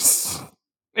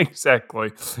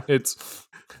 Exactly. It's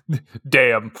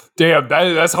damn.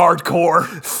 That's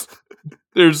hardcore.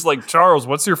 There's like, Charles,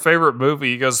 what's your favorite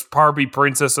movie? He goes, Barbie,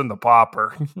 Princess and the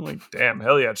Pauper. Like, damn,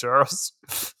 hell yeah, Charles.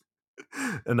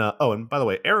 And and by the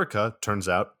way, Erica turns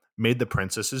out made the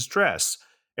princess's dress.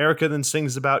 Erica then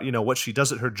sings about what she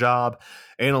does at her job.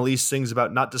 Annalise sings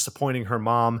about not disappointing her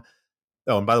mom.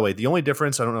 Oh, and by the way, the only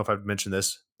difference, I don't know if I've mentioned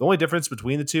this, the only difference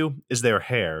between the two is their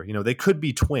hair. They could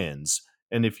be twins.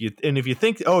 And if you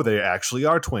think, oh, they actually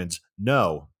are twins,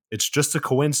 no. It's just a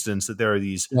coincidence that there are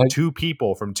these Like, two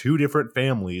people from two different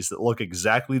families that look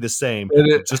exactly the same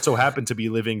and that just so happen to be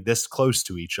living this close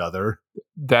to each other.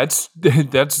 that's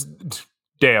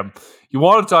damn. You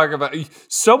want to talk about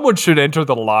someone should enter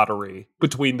the lottery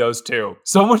between those two.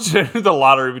 Someone should enter the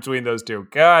lottery between those two.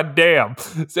 God damn.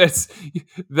 That's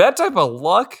that type of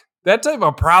luck, that type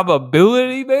of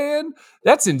probability, man.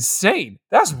 That's insane.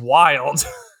 That's wild.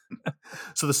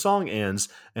 So the song ends,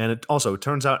 and it also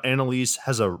turns out Annalise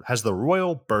has the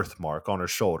royal birthmark on her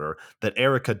shoulder that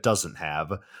Erica doesn't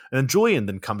have. And then Julian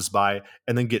then comes by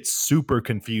and then gets super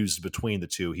confused between the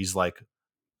two. He's like,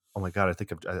 "Oh my god, I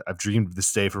think I've dreamed of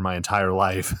this day for my entire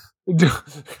life."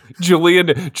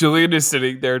 Julian is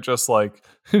sitting there just like,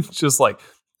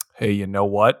 hey, you know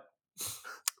what?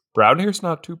 Brown hair's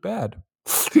not too bad.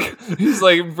 He's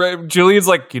like, Julian's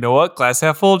like, you know what? Glass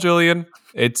half full, Julian.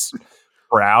 It's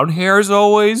brown hair's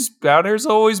always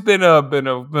been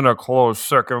a close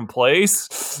second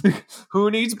place.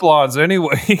 Who needs blondes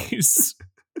anyways?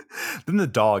 Then the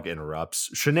dog interrupts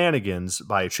shenanigans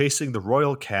by chasing the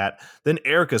royal cat. Then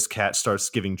Erica's cat starts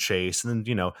giving chase. And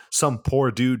then, some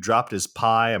poor dude dropped his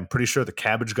pie. I'm pretty sure the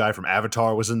cabbage guy from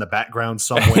Avatar was in the background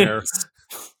somewhere.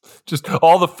 Just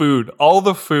all the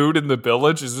food in the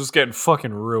village is just getting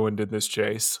fucking ruined in this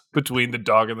chase between the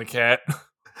dog and the cat.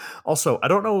 Also, I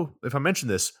don't know if I mentioned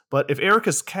this, but if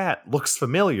Erica's cat looks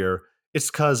familiar,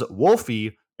 it's because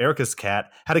Wolfie, Erica's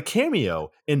cat, had a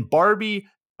cameo in Barbie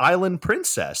Island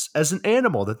Princess as an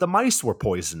animal that the mice were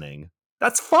poisoning.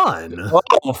 That's fun.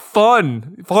 Oh,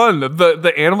 fun.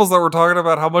 The animals that were talking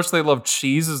about how much they love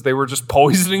cheese as they were just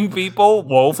poisoning people.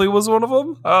 Wolfie was one of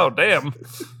them. Oh, damn.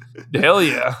 Hell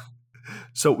yeah.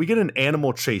 So we get an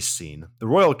animal chase scene. The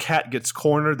royal cat gets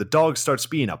cornered. The dog starts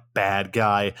being a bad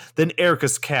guy. Then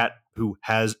Erica's cat, who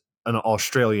has an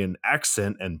Australian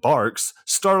accent and barks,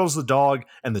 startles the dog,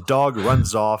 and the dog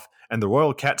runs off. And the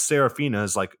royal cat Seraphina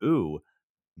is like, ooh,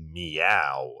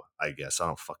 meow. I guess I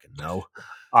don't fucking know.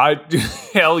 I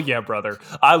hell yeah, brother.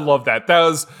 I love that.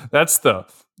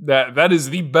 That is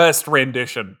the best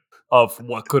rendition of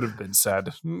what could have been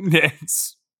said.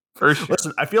 Yes, for sure.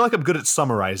 Listen, I feel like I'm good at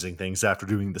summarizing things after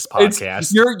doing this It's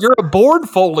podcast. you're a born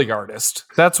Foley artist.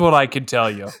 That's what I can tell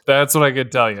you. That's what I can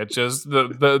tell you. Just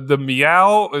the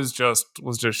meow was just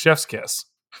chef's kiss.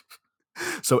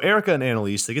 So Erica and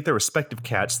Annalise, they get their respective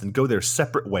cats, then go their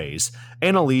separate ways.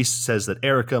 Annalise says that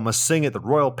Erica must sing at the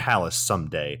royal palace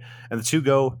someday, and the two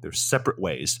go their separate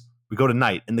ways. We go to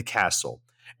night in the castle.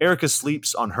 Erica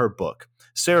sleeps on her book.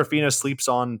 Seraphina sleeps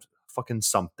on fucking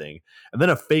something. And then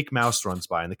a fake mouse runs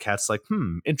by, and the cat's like,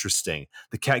 interesting.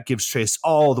 The cat gives chase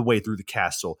all the way through the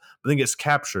castle, but then gets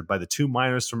captured by the two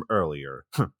miners from earlier.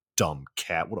 Dumb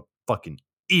cat. What a fucking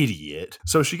idiot.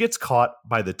 So she gets caught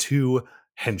by the two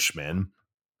henchmen,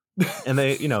 and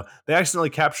they accidentally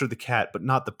capture the cat but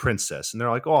not the princess, and they're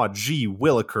like, oh gee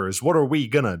willikers, what are we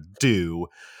gonna do?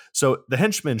 So the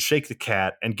henchmen shake the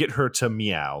cat and get her to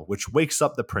meow, which wakes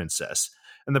up the princess,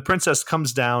 and the princess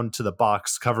comes down to the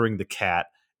box covering the cat,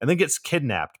 and then gets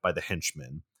kidnapped by the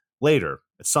henchmen. Later,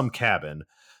 at some cabin,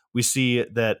 we see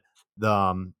that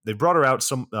they brought her out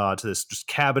to this just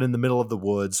cabin in the middle of the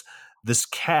woods. This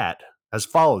cat has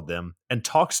followed them and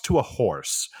talks to a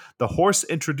horse. The horse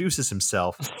introduces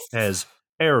himself as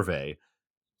Hervé.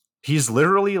 He's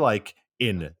literally like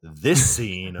in this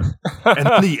scene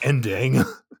and the ending.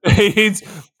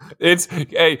 it's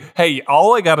hey,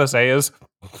 all I gotta say is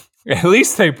at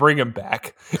least they bring him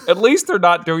back. At least they're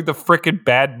not doing the freaking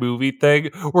bad movie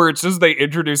thing where it's just they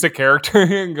introduce a character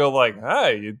and go like,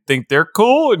 "Hi, you think they're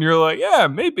cool?" And you're like, "Yeah,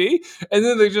 maybe." And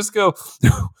then they just go,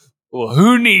 "Well,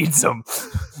 who needs them?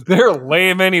 They're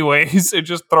lame anyways." It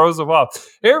just throws them off.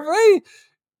 Everybody,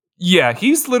 yeah,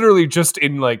 he's literally just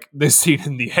in like this scene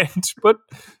in the end, but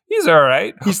he's all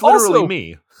right. He's literally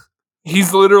me.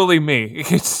 He's literally me.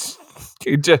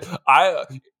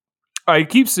 I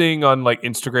keep seeing on like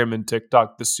Instagram and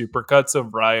TikTok the supercuts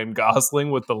of Ryan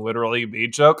Gosling with the literally me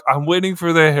joke. I'm waiting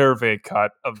for the Hervé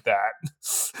cut of that.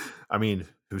 I mean,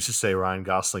 who's to say Ryan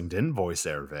Gosling didn't voice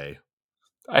Hervé?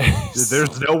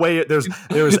 There's no way.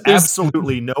 There is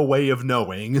absolutely no way of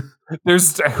knowing.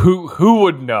 There's who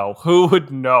would know? Who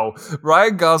would know?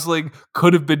 Ryan Gosling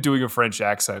could have been doing a French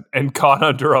accent and gone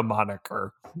under a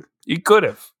moniker. He could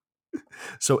have.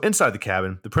 So inside the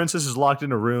cabin, the princess is locked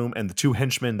in a room, and the two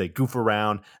henchmen, they goof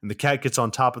around, and the cat gets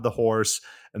on top of the horse,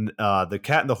 and the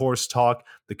cat and the horse talk.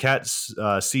 The cat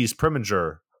sees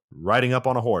Preminger riding up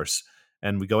on a horse,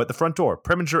 and we go at the front door.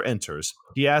 Preminger enters.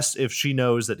 He asks if she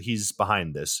knows that he's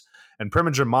behind this, and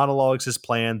Preminger monologues his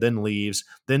plan, then leaves.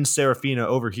 Then Serafina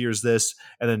overhears this,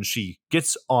 and then she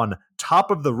gets on top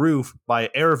of the roof by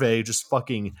Hervé just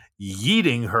fucking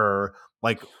yeeting her,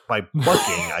 like by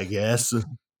bucking, I guess.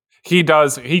 He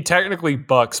does. He technically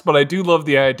bucks, but I do love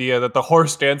the idea that the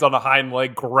horse stands on a hind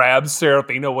leg, grabs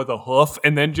Serafina with a hoof,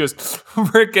 and then just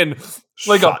freaking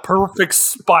like a perfect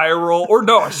spiral. Or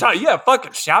no, a shot. Yeah,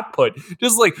 fucking shot put.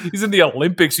 Just like he's in the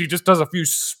Olympics, he just does a few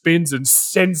spins and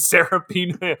sends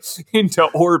Serafina into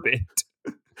orbit.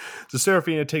 So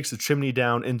Serafina takes the chimney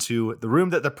down into the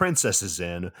room that the princess is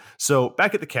in. So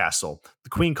back at the castle, the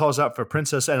queen calls out for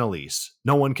Princess Annalise.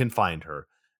 No one can find her.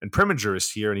 And Preminger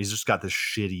is here, and he's just got this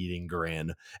shit-eating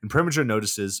grin. And Preminger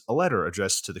notices a letter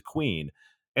addressed to the queen.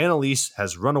 Annalise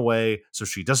has run away, so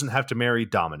she doesn't have to marry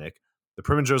Dominic. The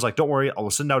Preminger is like, don't worry, I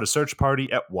will send out a search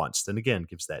party at once. Then again,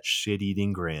 gives that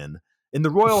shit-eating grin. In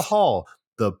the royal hall,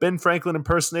 the Ben Franklin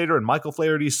impersonator and Michael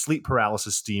Flaherty's sleep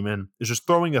paralysis demon is just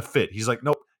throwing a fit. He's like,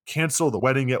 nope, cancel the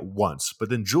wedding at once.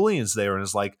 But then Julian's there and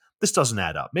is like, this doesn't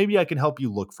add up. Maybe I can help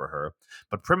you look for her.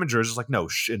 But Preminger is just like, no,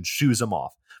 and shoos him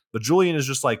off. But Julian is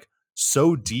just like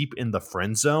so deep in the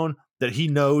friend zone that he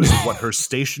knows what her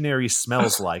stationery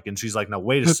smells like. And she's like, now,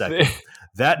 wait a second.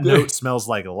 That note smells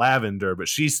like lavender, but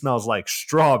she smells like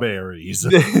strawberries.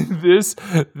 This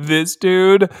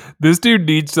dude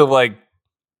needs to like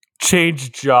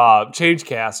change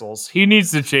castles. He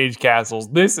needs to change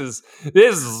castles. This is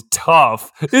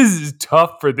tough. This is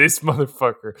tough for this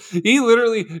motherfucker. He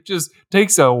literally just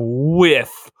takes a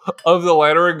whiff of the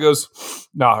letter and goes,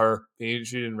 "Not her. She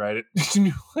didn't write it."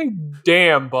 Like,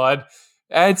 damn, bud.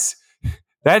 That's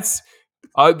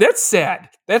sad.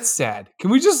 That's sad. Can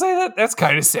we just say that? That's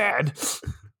kind of sad.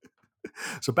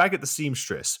 So back at the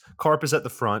seamstress, Carp is at the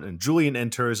front, and Julian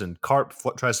enters, and Carp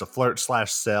tries to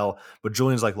flirt/sell, but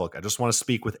Julian's like, look, I just want to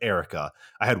speak with Erica.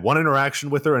 I had one interaction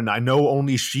with her, and I know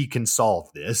only she can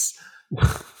solve this.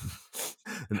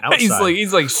 And outside,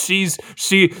 he's like,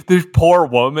 this poor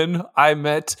woman I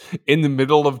met in the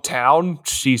middle of town,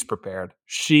 she's prepared.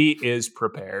 She is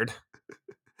prepared.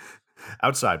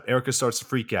 Outside, Erica starts to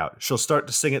freak out. She'll start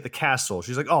to sing at the castle.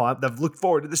 She's like, oh, I've looked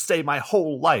forward to this day my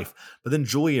whole life. But then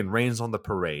Julian rains on the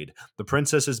parade. The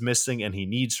princess is missing, and he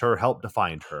needs her help to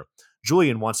find her.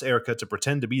 Julian wants Erica to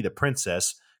pretend to be the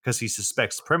princess because he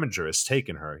suspects Preminger has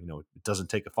taken her. You know, it doesn't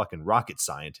take a fucking rocket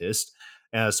scientist.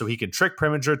 So he can trick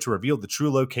Preminger to reveal the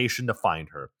true location to find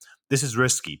her. This is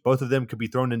risky. Both of them could be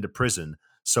thrown into prison.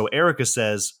 So Erica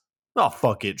says, oh,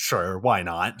 fuck it. Sure. Why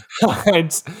not?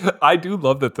 I do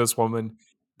love that this woman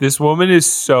is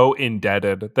so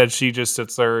indebted that she just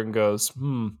sits there and goes,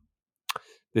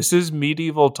 this is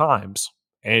medieval times.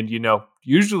 And, you know,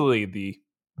 usually the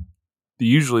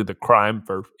crime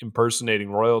for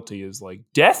impersonating royalty is like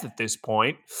death at this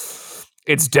point.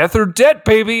 It's death or debt,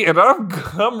 baby. And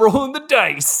I'm rolling the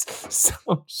dice.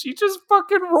 So she just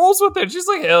fucking rolls with it. She's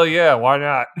like, hell yeah, why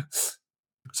not?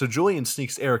 So Julian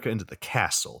sneaks Erica into the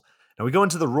castle. Now we go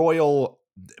into the royal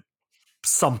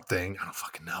something. I don't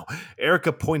fucking know.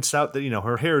 Erica points out that, you know,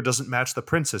 her hair doesn't match the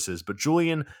princess's, but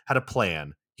Julian had a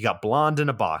plan. He got blonde in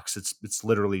a box. It's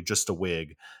literally just a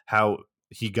wig. How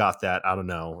he got that. I don't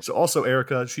know. So also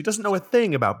Erica, she doesn't know a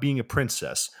thing about being a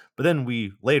princess. But then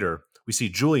we see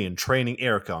Julian training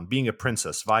Erica on being a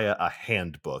princess via a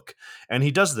handbook. And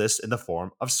he does this in the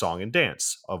form of song and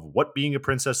dance, of what being a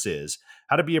princess is.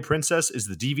 How to Be a Princess is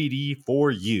the DVD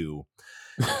for you.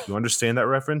 If you understand that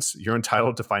reference, you're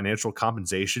entitled to financial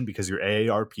compensation because your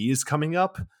AARP is coming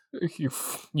up. You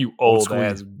Old old school,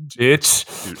 ass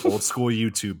bitch. dude. Old school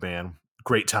YouTube, man.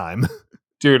 Great time.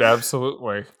 Dude,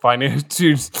 absolutely. Finance,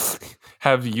 dude.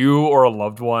 Have you or a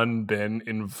loved one been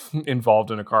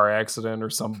involved in a car accident or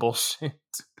some bullshit?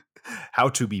 How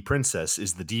to Be Princess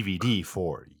is the DVD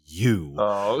for you.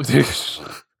 Oh, dude. So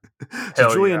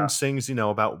Hell Julian yeah. sings,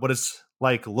 about what it's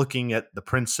like looking at the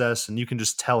princess, and you can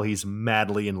just tell he's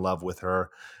madly in love with her.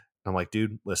 And I'm like,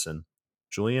 dude, listen,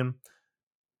 Julian,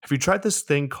 have you tried this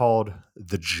thing called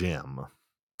the gym?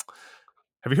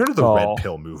 Have you heard of the red Oh.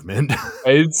 pill movement?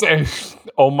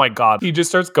 Oh my god. He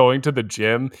just starts going to the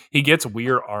gym. He gets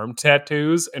weird arm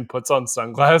tattoos and puts on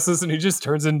sunglasses, and he just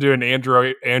turns into an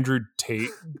Andrew Tate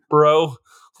bro.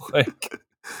 Like,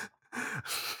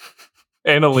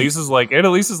 Annalise is like,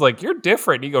 you're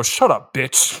different. And he goes, shut up,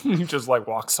 bitch. He just like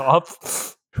walks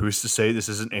off. Who's to say this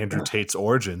isn't Andrew Tate's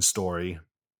origin story?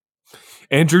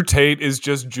 Andrew Tate is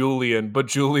just Julian, but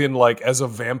Julian like as a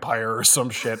vampire or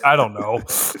some shit. I don't know.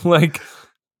 Like,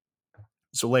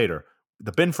 so later,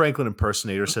 the Ben Franklin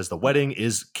impersonator says the wedding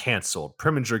is canceled.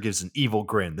 Preminger gives an evil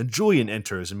grin. Then Julian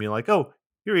enters and being like, oh,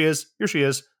 here he is. Here she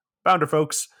is. Found her,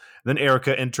 folks. And then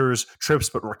Erica enters, trips,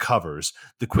 but recovers.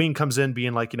 The queen comes in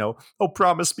being like, oh,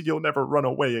 promise me you'll never run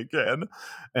away again.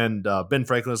 And Ben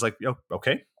Franklin is like,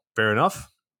 okay, fair enough.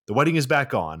 The wedding is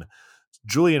back on.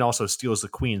 Julian also steals the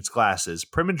queen's glasses.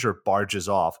 Preminger barges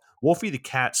off. Wolfie the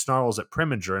cat snarls at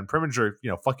Preminger, and Preminger,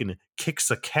 fucking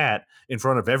kicks a cat in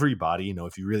front of everybody.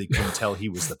 If you really couldn't tell he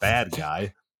was the bad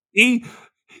guy. He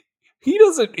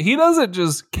doesn't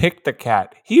just kick the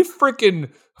cat. He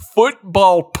freaking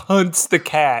football punts the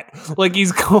cat like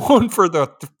he's going for the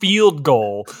field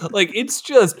goal. Like he's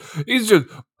just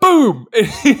boom, and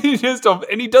he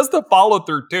does the follow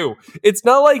through too. It's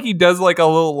not like he does like a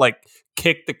little like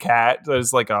kick the cat.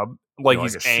 There's like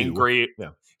he's angry. Yeah.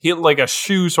 He like a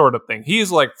shoe sort of thing. He's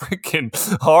like freaking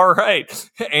all right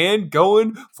and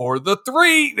going for the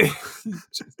 3.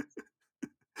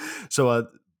 So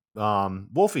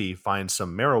Wolfie finds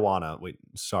some marijuana. Wait,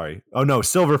 sorry. Oh no,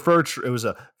 silver fir.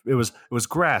 It was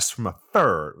grass from a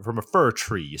fir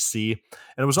tree. You see,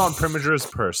 and it was on Premiger's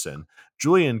person.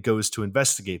 Julian goes to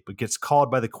investigate, but gets called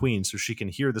by the queen so she can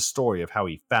hear the story of how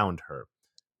he found her.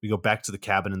 We go back to the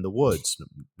cabin in the woods.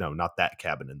 No, not that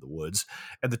cabin in the woods.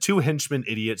 And the 2 henchmen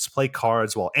idiots play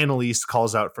cards while Annalise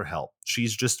calls out for help.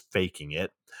 She's just faking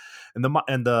it. And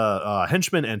the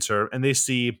henchmen enter, and they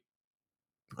see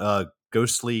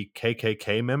ghostly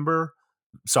KKK member.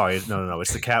 Sorry, no.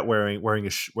 It's the cat wearing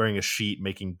a sheet,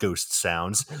 making ghost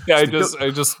sounds. Yeah, I just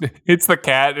it's the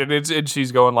cat, and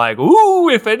she's going like, "Ooh,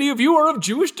 if any of you are of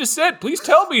Jewish descent, please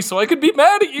tell me so I could be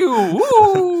mad at you."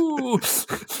 Ooh.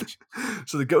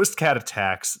 So the ghost cat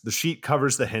attacks. The sheet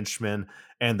covers the henchman,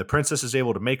 and the princess is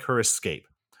able to make her escape.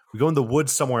 We go in the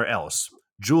woods somewhere else.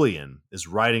 Julian is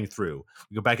riding through.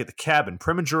 We go back at the cabin.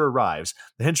 Preminger arrives.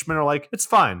 The henchmen are like, it's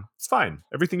fine.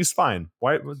 Everything is fine.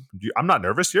 Why? I'm not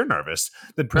nervous. You're nervous.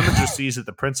 Then Preminger sees that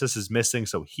the princess is missing,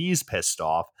 so he's pissed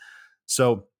off.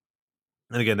 So,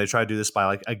 and again, they try to do this by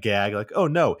like a gag, like, oh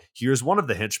no, here's one of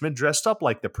the henchmen dressed up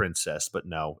like the princess. But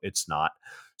no, it's not.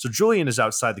 So Julian is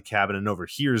outside the cabin and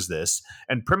overhears this,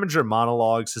 and Preminger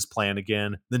monologues his plan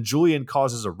again. Then Julian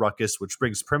causes a ruckus, which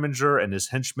brings Preminger and his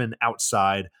henchmen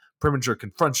outside. Preminger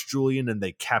confronts Julian and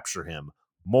they capture him.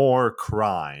 More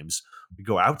crimes. We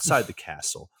go outside the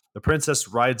castle. The princess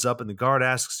rides up and the guard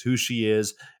asks who she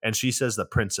is, and she says the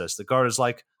princess. The guard is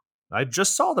like, I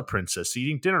just saw the princess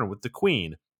eating dinner with the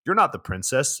queen. You're not the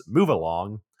princess. Move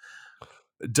along.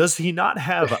 Does he not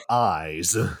have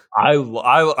eyes? I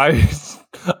love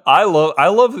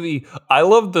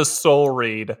the soul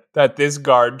read that this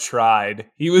guard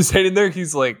tried. He was sitting there.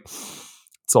 He's like,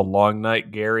 it's a long night,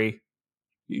 Gary.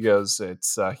 He goes,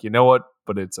 it's, you know what?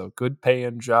 But it's a good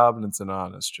paying job and it's an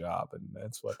honest job. And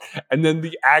that's what. And then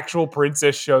the actual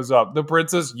princess shows up. The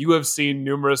princess you have seen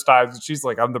numerous times. And she's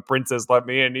like, I'm the princess. Let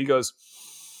me in. And he goes,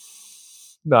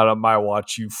 not on my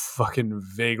watch, you fucking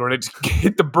vagrant.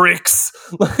 Hit the bricks.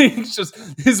 Like, it's just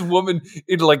this woman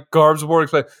in like garbs war.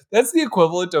 That's the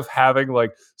equivalent of having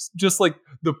like just like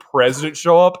the president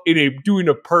show up in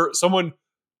someone.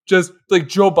 Just like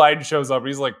Joe Biden shows up and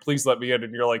he's like, please let me in.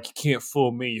 And you're like, you can't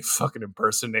fool me, you fucking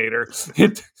impersonator.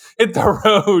 Hit the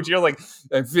road. You're like,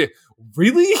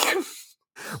 really?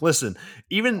 Listen,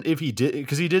 even if he did,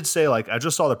 because he did say, like, I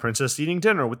just saw the princess eating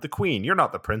dinner with the queen. You're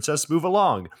not the princess. Move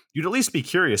along. You'd at least be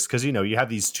curious because, you have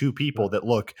these two people that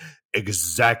look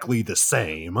exactly the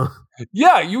same.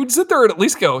 Yeah, you would sit there and at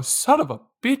least go, "Son of a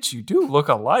bitch, you do look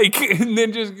alike," and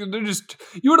then just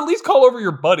you would at least call over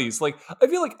your buddies. Like I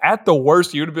feel like at the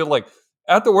worst you'd have been like,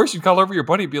 at the worst you'd call over your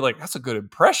buddy and be like, "That's a good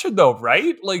impression, though,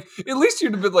 right?" Like at least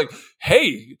you'd have been like,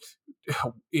 "Hey,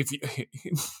 if you,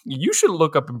 you should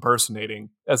look up impersonating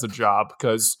as a job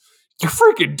because you're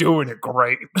freaking doing it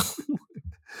great."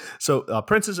 So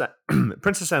Princess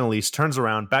Annalise turns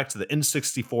around back to the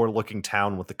N64 looking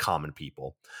town with the common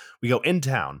people. We go in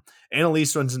town.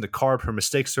 Annalise runs into Carp, who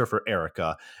mistakes her for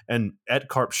Erica. And at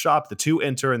Carp's shop, the two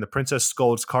enter, and the princess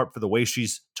scolds Carp for the way she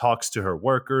talks to her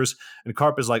workers. And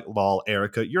Carp is like, lol,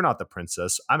 Erica, you're not the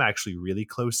princess. I'm actually really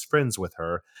close friends with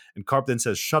her. And Carp then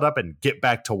says, shut up and get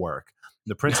back to work.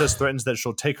 The princess threatens that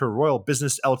she'll take her royal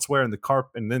business elsewhere,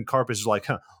 and then Carp is like,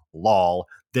 huh, lol,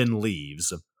 then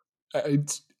leaves.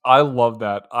 I love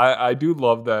that. I do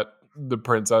love that the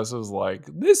princess is like,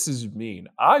 "This is mean.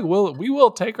 We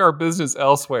will take our business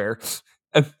elsewhere."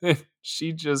 And then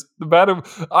she just the Madam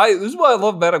I this is why I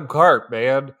love Madam Carp,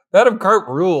 man. Madam Carp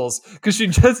rules. Cause she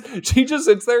just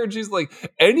sits there and she's like,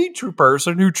 any true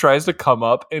person who tries to come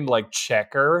up and like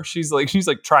check her, she's like,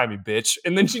 try me, bitch.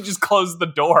 And then she just closes the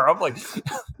door. I'm like,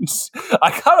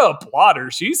 I gotta applaud her.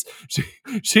 She's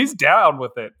down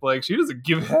with it. Like she doesn't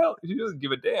give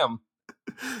a damn.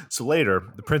 So later,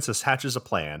 the princess hatches a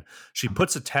plan. She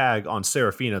puts a tag on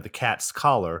Seraphina, the cat's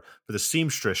collar, for the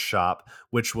seamstress shop,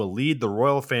 which will lead the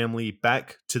royal family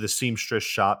back to the seamstress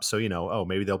shop. So,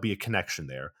 maybe there'll be a connection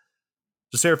there.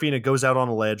 So Seraphina goes out on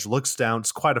a ledge, looks down.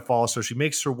 It's quite a fall, so she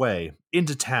makes her way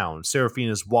into town.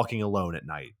 Seraphina's walking alone at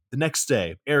night. The next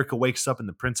day, Erica wakes up in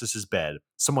the princess's bed.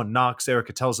 Someone knocks.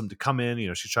 Erica tells him to come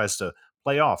in. She tries to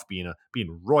play off being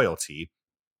royalty.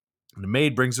 And the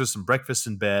maid brings her some breakfast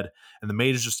in bed, and the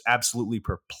maid is just absolutely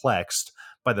perplexed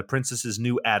by the princess's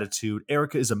new attitude.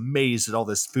 Erica is amazed at all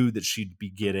this food that she'd be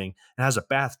getting and has a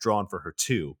bath drawn for her,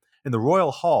 too. In the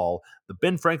royal hall, the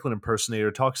Ben Franklin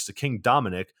impersonator talks to King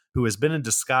Dominic, who has been in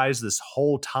disguise this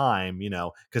whole time,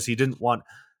 because he didn't want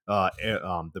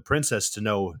the princess to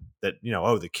know that,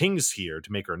 the king's here,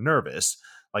 to make her nervous.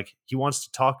 Like, he wants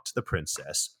to talk to the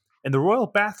princess. In the royal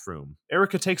bathroom,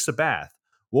 Erica takes a bath.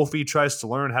 Wolfie tries to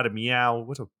learn how to meow.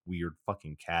 What a weird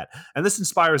fucking cat. And this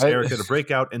inspires I, Erica to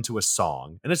break out into a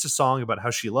song. And it's a song about how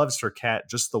she loves her cat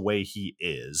just the way he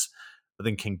is. But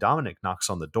then King Dominic knocks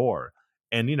on the door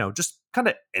and, just kind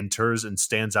of enters and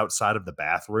stands outside of the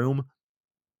bathroom.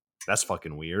 That's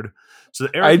fucking weird. So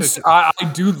Erica. I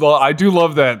do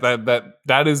love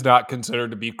that is not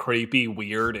considered to be creepy,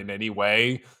 weird in any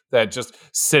way. That just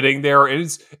sitting there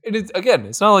it's again,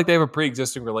 it's not like they have a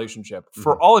pre-existing relationship.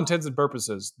 For all intents and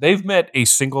purposes, they've met a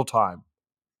single time.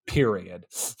 Period.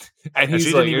 And And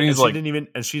he's like, and he's like,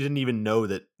 she didn't even know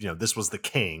that, this was the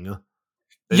king. yeah,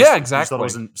 They just thought it exactly.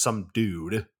 wasn't some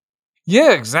dude.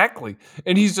 Yeah, exactly.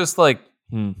 And he's just like,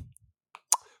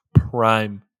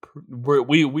 prime.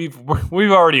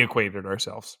 We've already acquainted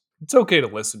ourselves. It's okay to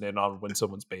listen in on when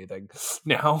someone's bathing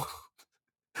now.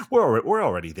 We're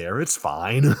already there. It's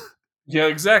fine. Yeah,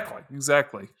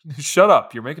 exactly. Shut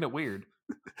up. You're making it weird.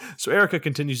 So Erica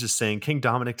continues to sing. King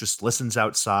Dominic just listens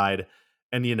outside.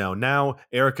 And, now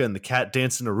Erica and the cat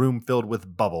dance in a room filled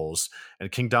with bubbles.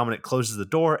 And King Dominic closes the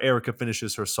door. Erica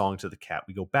finishes her song to the cat.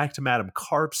 We go back to Madame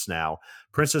Carp's now.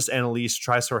 Princess Annalise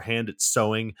tries her hand at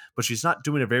sewing, but she's not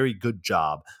doing a very good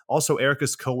job. Also,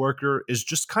 Erica's coworker is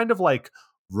just kind of like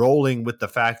rolling with the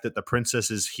fact that the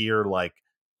princess is here, like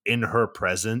in her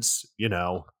presence,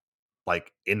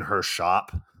 like in her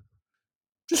shop.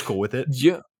 Just cool with it.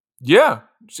 Yeah.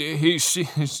 She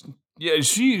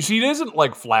isn't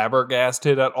like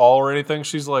flabbergasted at all or anything.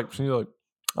 She's like,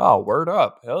 oh, word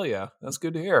up, hell yeah, that's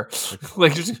good to hear.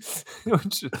 Like,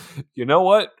 you know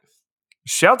what?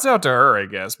 Shouts out to her, I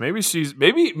guess. Maybe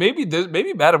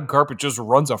Madam Carpet just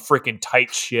runs a freaking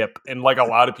tight ship, and like a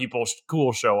lot of people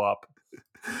cool show up.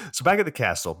 So back at the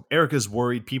castle, Erica's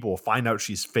worried people will find out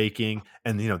she's faking,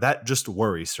 and that just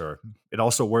worries her. It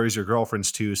also worries your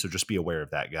girlfriends too, so just be aware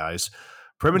of that, guys.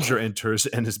 Preminger enters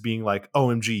and is being like,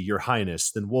 OMG, your highness.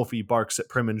 Then Wolfie barks at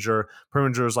Preminger.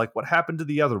 Preminger is like, what happened to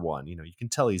the other one? You can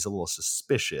tell he's a little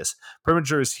suspicious.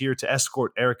 Preminger is here to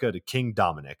escort Erica to King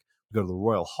Dominic. We go to the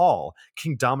royal hall.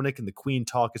 King Dominic and the queen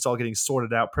talk. It's all getting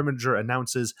sorted out. Preminger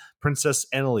announces Princess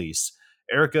Annalise.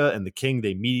 Erica and the king,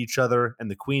 they meet each other,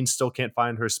 and the queen still can't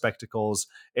find her spectacles.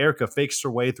 Erica fakes her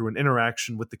way through an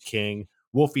interaction with the king.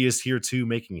 Wolfie is here too,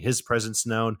 making his presence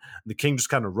known. The king just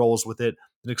kind of rolls with it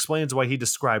and explains why he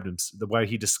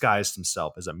disguised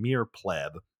himself as a mere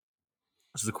pleb.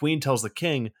 So the queen tells the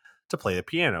king to play the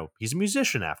piano. He's a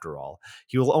musician after all.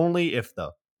 He will only if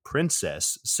the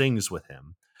princess sings with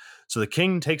him. So the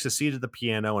king takes a seat at the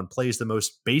piano and plays the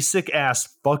most basic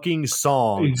ass fucking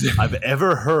song I've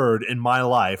ever heard in my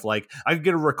life. Like, I could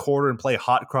get a recorder and play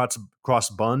Hot Cross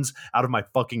Buns out of my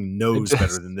fucking nose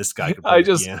better than this guy could play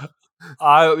the piano.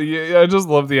 I just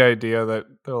love the idea that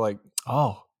they're like,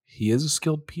 oh, he is a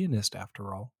skilled pianist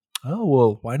after all. Oh,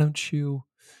 well, why don't you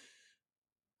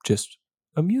just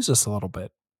amuse us a little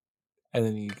bit? And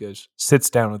then he goes, sits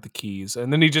down with the keys,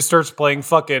 and then he just starts playing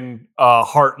fucking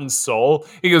Heart and Soul.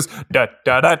 He goes da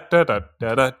da da da da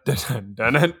da da da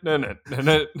da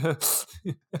da.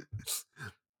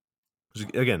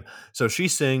 Again, so she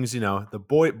sings, the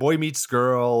boy meets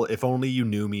girl, if only you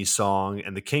knew me song,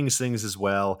 and the king sings as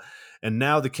well. And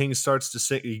now the king starts to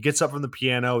sing. He gets up from the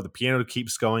piano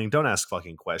keeps going. Don't ask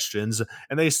fucking questions.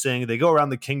 And they sing. They go around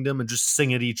the kingdom and just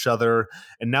sing at each other.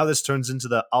 And now this turns into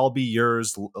the I'll Be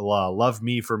Yours, Love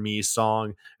Me for Me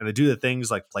song. And they do the things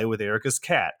like play with Erica's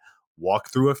cat, walk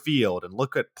through a field, and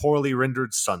look at poorly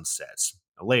rendered sunsets.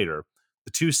 Later,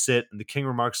 the two sit, and the king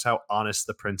remarks how honest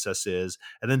the princess is,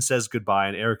 and then says goodbye,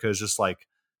 and Erica is just like,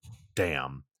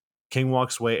 damn. King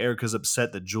walks away. Erica's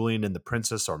upset that Julian and the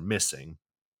princess are missing.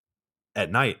 At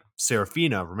night,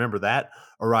 Serafina, remember that,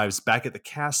 arrives back at the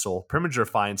castle. Preminger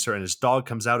finds her, and his dog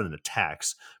comes out and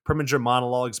attacks. Preminger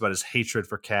monologues about his hatred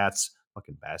for cats.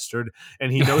 Fucking bastard.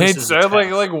 And he notices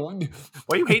like why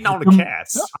are you hating on the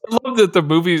cats? I love that the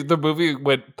movie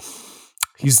went,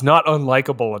 he's not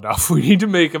unlikable enough. We need to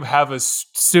make him have a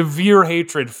severe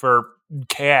hatred for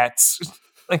cats.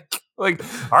 like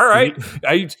all right,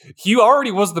 he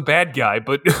already was the bad guy,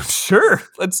 but sure,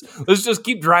 let's just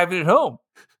keep driving it home.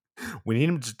 We need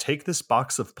him to take this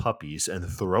box of puppies and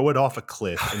throw it off a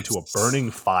cliff into a burning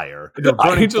fire, into a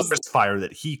burning forest fire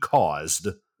that he caused.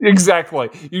 Exactly.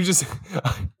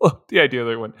 The idea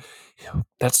that went,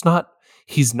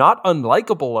 he's not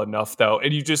unlikable enough though,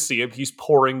 and you just see him. He's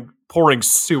pouring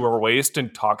sewer waste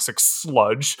and toxic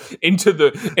sludge into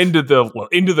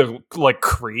the like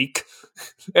creek,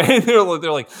 and they're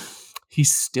like,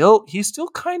 he's still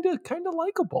kind of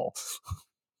likable.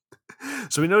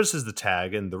 So he notices the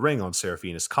tag and the ring on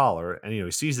Serafina's collar, and he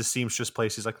sees the seamstress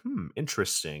place. He's like,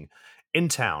 interesting. In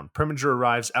town, Preminger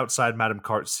arrives outside Madame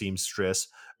Carte's seamstress.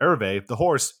 Hervé, the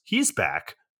horse, he's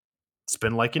back. It's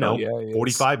been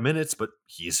 45 minutes, but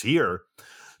he's here.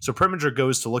 So Preminger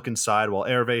goes to look inside while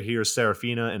Hervé hears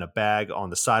Serafina in a bag on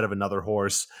the side of another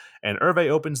horse, and Hervé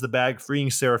opens the bag,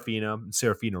 freeing Serafina, and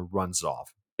Serafina runs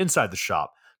off. Inside the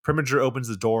shop, Preminger opens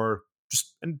the door,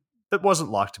 and that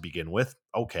wasn't locked to begin with,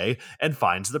 okay, and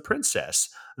finds the princess.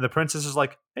 And the princess is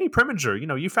like, hey, Preminger,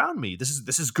 you found me. This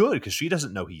is good, because she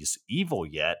doesn't know he's evil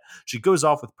yet. She goes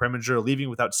off with Preminger, leaving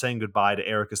without saying goodbye to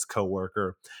Erica's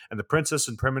co-worker, and the princess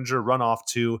and Preminger run off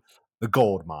to the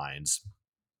gold mines.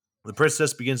 The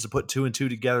princess begins to put two and two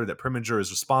together that Preminger is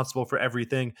responsible for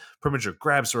everything. Preminger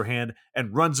grabs her hand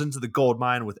and runs into the gold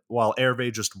mine while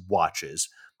Hervé just watches.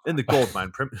 In the gold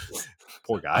mine,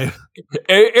 poor guy.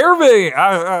 Hervé,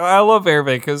 I love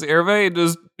Hervé because Hervé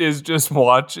is just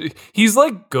watching. He's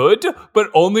like good,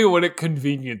 but only when it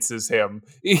conveniences him.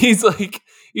 He's like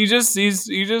he just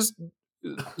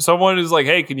someone is like,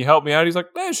 hey, can you help me out? He's like,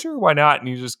 sure, why not? And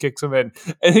he just kicks him in,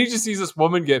 and he just sees this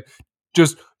woman get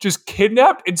just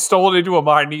kidnapped and stolen into a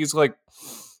mine. And he's like,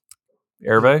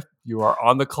 Hervé, you are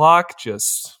on the clock.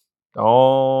 Just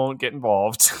don't get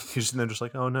involved. He's just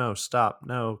like, oh no, stop,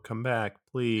 no, come back,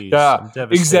 please. Yeah, I'm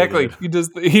devastated. Exactly. He does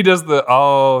the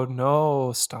oh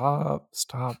no, stop,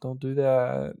 don't do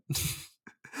that.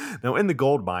 Now, in the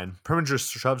gold mine, Preminger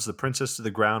shoves the princess to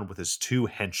the ground with his two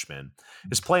henchmen.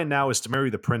 His plan now is to marry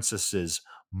the princess's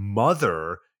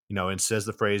mother, and says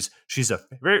the phrase, she's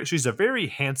a very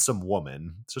handsome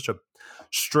woman. Such a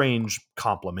strange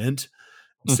compliment.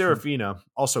 Serafina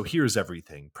also hears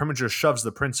everything. Preminger shoves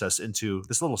the princess into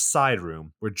this little side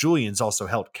room where Julian's also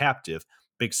held captive.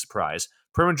 Big surprise.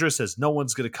 Preminger says no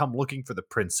one's going to come looking for the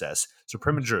princess. So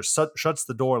Preminger shuts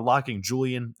the door, locking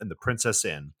Julian and the princess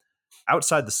in.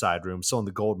 Outside the side room, still in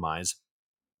the gold mines,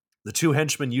 the two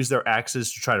henchmen use their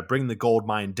axes to try to bring the gold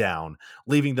mine down,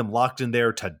 leaving them locked in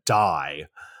there to die.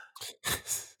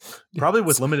 Probably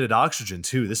with limited oxygen,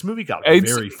 too. This movie got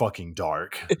very fucking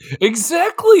dark.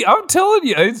 Exactly. I'm telling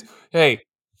you. Hey,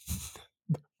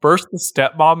 first the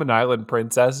stepmom and island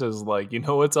princess is like,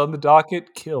 what's on the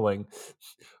docket? Killing.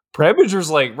 Preminger's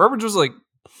like,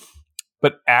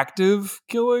 but active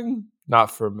killing? Not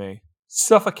for me.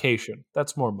 Suffocation.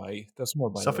 That's more my niche.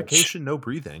 Suffocation, no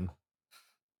breathing.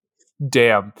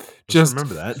 Damn. Just Just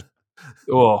remember that.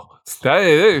 oh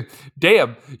that,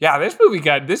 damn. Yeah, this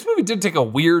movie did take a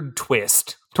weird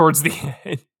twist towards the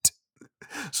end.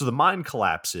 So the mine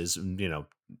collapses, and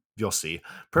you'll see.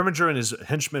 Preminger and his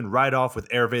henchmen ride off with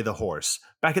Hervé the horse.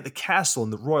 Back at the castle in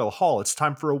the royal hall, it's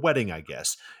time for a wedding, I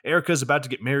guess. Erica's about to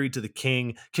get married to the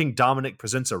king. King Dominic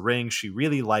presents a ring. She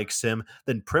really likes him.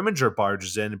 Then Preminger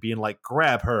barges in, being like,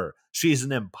 grab her. She's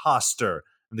an imposter.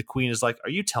 And the queen is like, are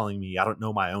you telling me I don't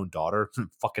know my own daughter?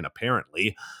 Fucking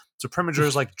apparently. So Preminger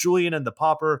is like, Julian and the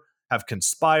Pauper have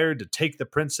conspired to take the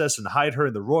princess and hide her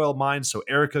in the royal mine so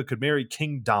Erica could marry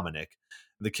King Dominic.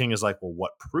 The king is like, well,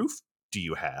 what proof do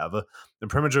you have? And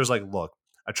Preminger is like, look,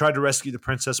 I tried to rescue the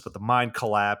princess, but the mine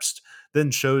collapsed. Then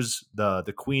shows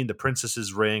the queen the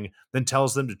princess's ring, then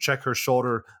tells them to check her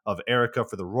shoulder of Erica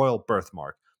for the royal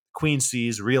birthmark. Queen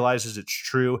sees, realizes it's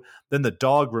true. Then the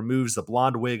dog removes the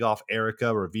blonde wig off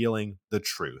Erica, revealing the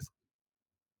truth.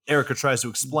 Erica tries to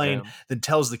explain, Damn. then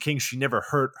tells the king she never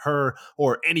hurt her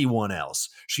or anyone else.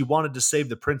 She wanted to save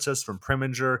the princess from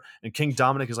Preminger, and King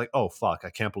Dominic is like, oh, fuck,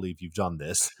 I can't believe you've done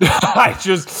this. I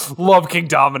just love King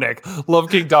Dominic.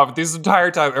 Love King Dominic. This entire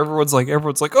time, everyone's like,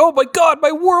 oh my god, my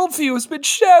worldview has been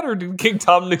shattered. And King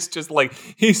Dominic's just like,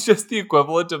 he's just the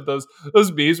equivalent of those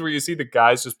memes where you see the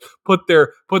guys just put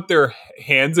their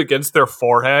hands against their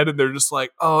forehead and they're just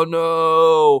like, oh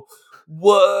no,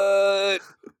 what?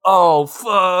 Oh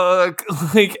fuck!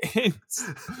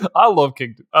 I love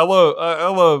King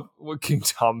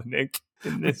Dominic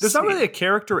in this. There's not scene. really a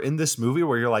character in this movie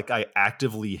where you're like, I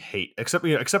actively hate, except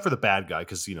for the bad guy,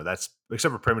 because that's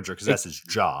except for Preminger, because that's his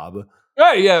job.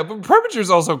 Right, yeah, but Preminger's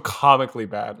also comically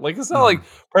bad. Like, it's not like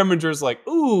Preminger's like,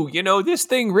 ooh, this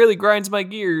thing really grinds my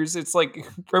gears. It's like,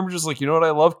 Preminger's like, you know what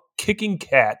I love? Kicking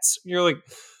cats. And you're like,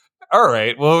 all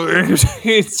right, well,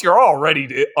 you're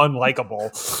already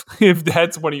unlikable if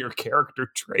that's one of your character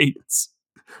traits.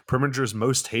 Preminger's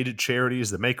most hated charity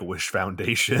is the Make-A-Wish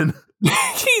Foundation.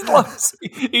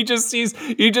 He just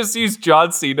sees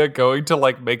John Cena going to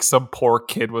like make some poor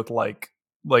kid with like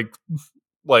I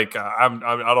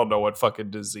don't know what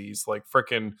fucking disease, like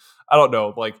freaking I don't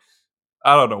know,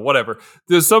 whatever.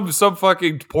 There's some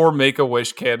fucking poor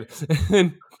Make-A-Wish kid,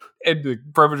 and the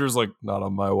Predator's like, not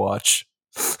on my watch,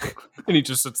 and he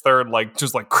just sits there and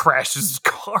just crashes his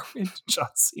car into John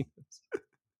Cena.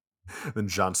 Then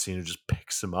John Cena just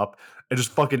picks him up and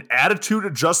just fucking attitude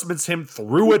adjustments him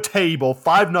through a table,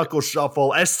 5-knuckle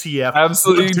shuffle, STF,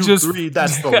 Absolutely, 1, 2, just 3,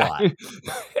 that's the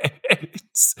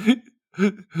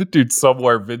line. Dude,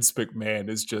 somewhere Vince McMahon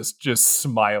is just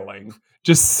smiling,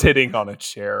 just sitting on a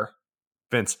chair.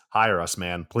 Vince, hire us,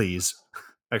 man, please.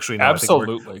 Actually, no,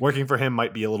 Absolutely. I think working for him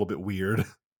might be a little bit weird.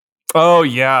 Oh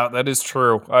yeah, that is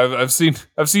true. I've seen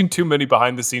too many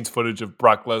behind the scenes footage of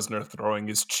Brock Lesnar throwing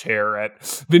his chair at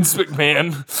Vince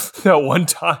McMahon at one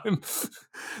time.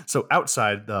 So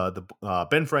outside,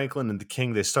 Ben Franklin and the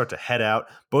King, they start to head out.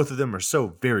 Both of them are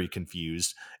so very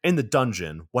confused. In the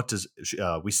dungeon,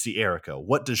 we see Erica?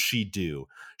 What does she do?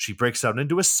 She breaks out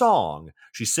into a song.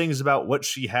 She sings about what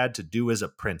she had to do as a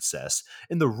princess.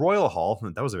 In the royal hall,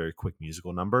 that was a very quick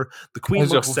musical number. The queen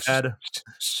looks sad.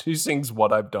 She sings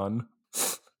 "What I've Done."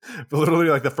 Literally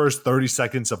like the first 30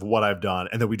 seconds of what I've done,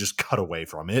 and then we just cut away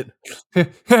from it.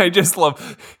 I just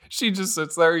love she just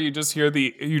sits there, you just hear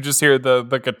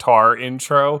the guitar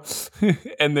intro,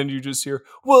 and then you just hear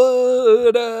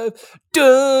what I've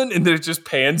done, and then it just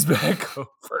pans back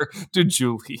over to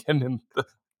Julian and the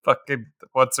fucking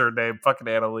what's her name? Fucking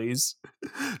Annalise.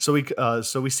 So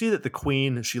we see that the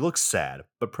queen, she looks sad,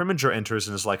 but Preminger enters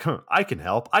and is like, I can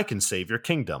help. I can save your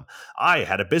kingdom. I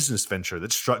had a business venture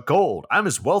that struck gold. I'm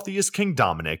as wealthy as King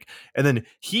Dominic. And then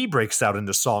he breaks out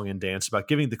into song and dance about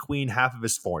giving the queen half of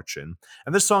his fortune.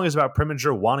 And this song is about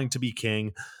Preminger wanting to be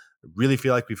king. I really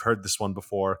feel like we've heard this one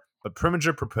before, but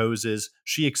Preminger proposes,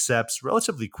 she accepts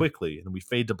relatively quickly, and we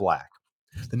fade to black.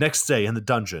 The next day in the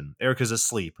dungeon, Erica's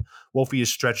asleep. Wolfie is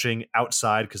stretching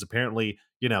outside because apparently,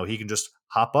 he can just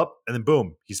hop up and then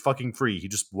boom, he's fucking free. He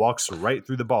just walks right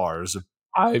through the bars.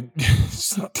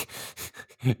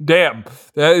 Damn,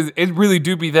 it really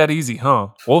do be that easy, huh?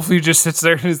 Wolfie just sits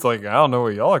there and he's like, I don't know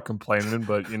what y'all are complaining,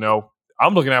 but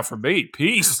I'm looking out for me.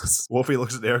 Peace. Wolfie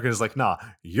looks at Erica and is like, nah,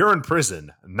 you're in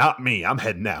prison, not me. I'm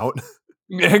heading out.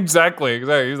 Exactly.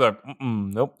 He's like,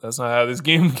 nope, that's not how this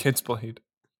game gets played.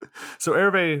 So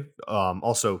Hervé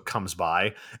also comes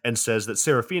by and says that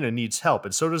Serafina needs help,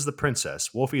 and so does the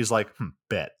princess. Wolfie is like,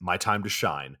 bet, my time to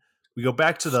shine. We go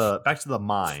back to the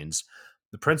mines.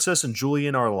 The princess and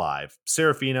Julian are alive.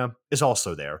 Serafina is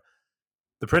also there.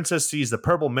 The princess sees the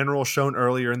purple mineral shown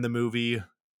earlier in the movie,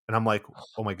 And I'm like,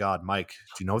 oh my God, Mike,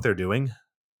 do you know what they're doing?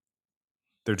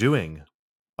 They're doing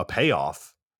a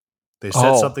payoff. They set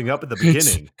Oh, something up at the it's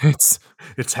beginning. it's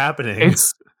It's happening.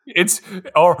 it's it's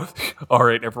all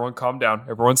right. Everyone, calm down.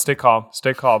 Everyone, stay calm.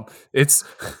 Stay calm.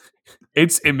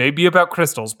 It may be about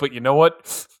crystals, but you know what?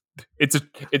 It's a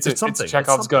it's a It's it's something. It's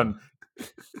Chekhov's something.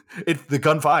 gun. The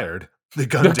gun fired. The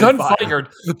gun The did gun fire. fired.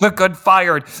 The gun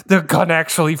fired. The gun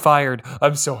actually fired.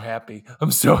 I'm so happy.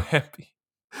 I'm so happy.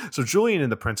 So Julian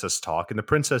and the princess talk, and the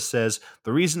princess says,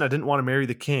 the reason I didn't want to marry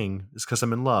the king is because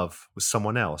I'm in love with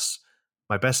someone else.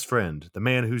 My best friend, the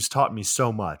man who's taught me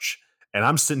so much. And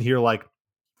I'm sitting here like,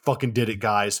 fucking did it,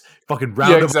 guys. Fucking Yeah,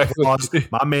 round of exactly. applause.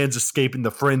 My man's escaping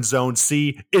the friend zone.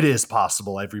 See, it is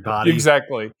possible, everybody.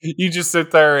 Exactly. You just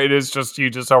sit there. It is just you.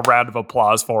 Just a round of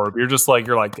applause for him. You're like,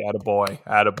 attaboy,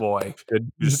 attaboy.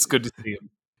 Good. You It's just, good to see him.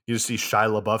 you just see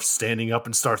Shia LaBeouf standing up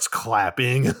and starts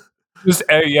clapping. Just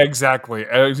yeah, exactly.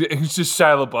 It's just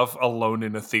Shia LaBeouf alone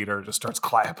in a theater just starts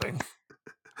clapping.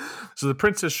 So the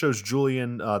princess shows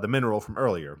Julian the mineral from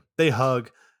earlier. They hug.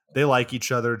 They like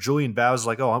each other. Julian vows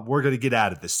like, oh, we're going to get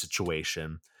out of this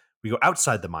situation. We go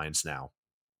outside the mines now.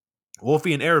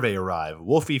 Wolfie and Hervé arrive.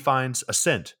 Wolfie finds a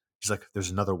scent. He's like, there's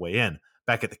another way in.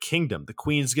 Back at the kingdom, the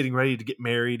queen's getting ready to get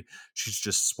married. She's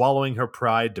just swallowing her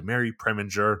pride to marry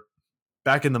Preminger.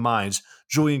 Back in the mines,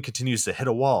 Julian continues to hit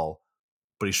a wall,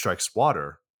 but he strikes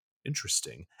water.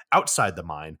 Interesting. Outside the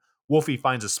mine, Wolfie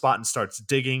finds a spot and starts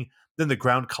digging. Then the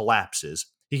ground collapses.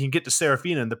 He can get to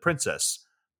Seraphina and the princess.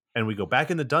 And we go back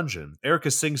in the dungeon.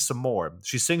 Erica sings some more.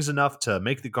 She sings enough to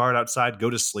make the guard outside go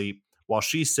to sleep. While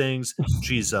she sings,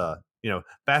 she's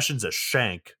fashions a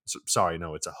shank. Sorry,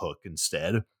 no, it's a hook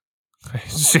instead.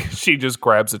 She just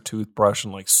grabs a toothbrush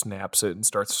and like snaps it and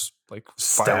starts like filing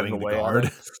Stabbing the away on guard.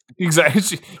 it.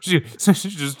 Exactly. She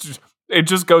just it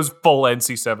just goes full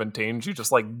NC-17. She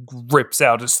just like rips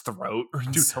out his throat.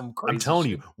 Dude, some crazy I'm telling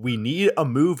shit. you, we need a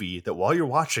movie that while you're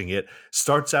watching it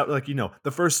starts out like,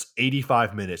 the first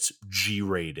 85 minutes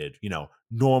G-rated,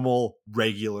 normal,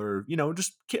 regular,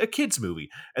 just a kid's movie.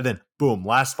 And then boom,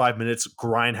 last 5 minutes,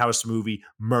 grindhouse movie,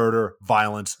 murder,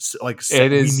 violence.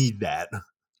 It We is need that.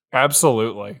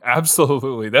 absolutely.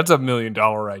 That's $1 million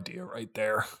idea right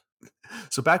there.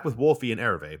 So back with Wolfie and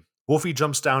Hervé. Wolfie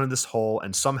jumps down in this hole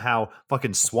and somehow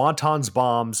fucking swantons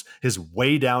bombs his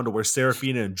way down to where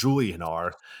Seraphina and Julian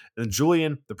are. And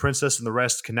Julian, the princess, and the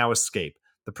rest can now escape.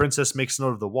 The princess makes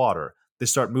note of the water. They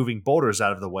start moving boulders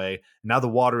out of the way, and now the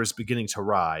water is beginning to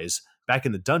rise. Back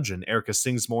in the dungeon, Erica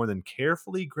sings more and then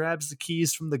carefully grabs the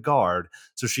keys from the guard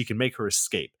so she can make her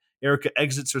escape. Erica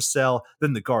exits her cell,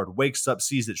 then the guard wakes up,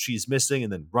 sees that she's missing,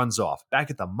 and then runs off. Back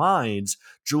at the mines,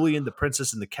 Julian, the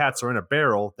princess, and the cats are in a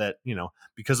barrel that,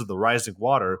 because of the rising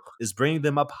water, is bringing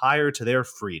them up higher to their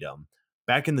freedom.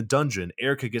 Back in the dungeon,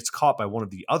 Erica gets caught by one of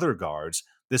the other guards.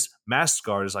 This masked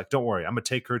guard is like, don't worry, I'm going to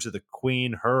take her to the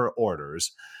queen, her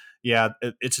orders. Yeah,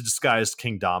 it's a disguised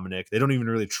King Dominic. They don't even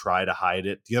really try to hide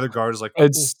it. The other guard is like,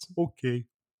 It's okay.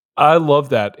 I love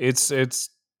that. It's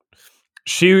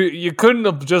you couldn't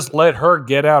have just let her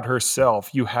get out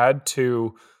herself. You had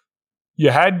to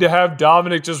have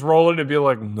Dominic just roll in and be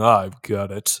like, nah, I've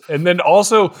got it. And then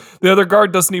also the other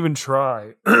guard doesn't even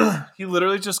try. He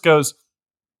literally just goes,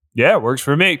 yeah, it works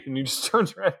for me. And he just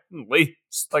turns around and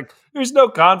leaves. Like there's no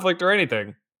conflict or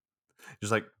anything.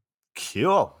 Just like,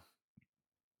 cool.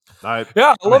 All right,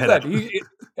 Yeah, I love that. out.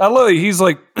 I love it. He's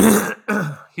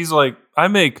like, I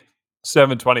make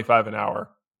 $7.25 an hour.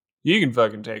 You can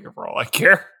fucking take it for all I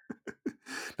care.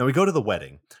 Now we go to the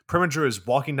wedding. Preminger is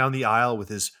walking down the aisle with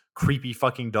his creepy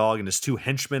fucking dog, and his two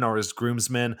henchmen are his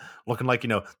groomsmen, looking like,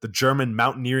 the German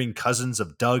mountaineering cousins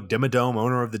of Doug Dimmadome,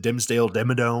 owner of the Dimsdale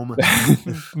Dimmadome.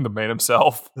 The man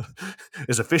himself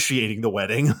is officiating the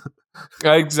wedding.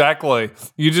 Exactly.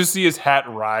 You just see his hat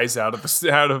rise out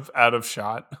of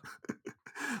shot.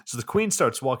 So the queen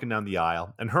starts walking down the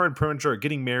aisle, and her and Preminger are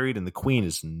getting married, and the queen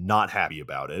is not happy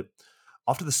about it.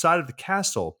 Off to the side of the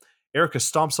castle, Erica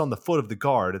stomps on the foot of the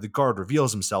guard, and the guard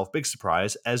reveals himself, big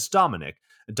surprise, as Dominic.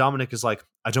 And Dominic is like,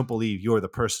 I don't believe you're the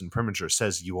person Preminger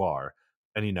says you are.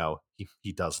 And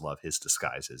he does love his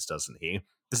disguises, doesn't he?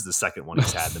 This is the second one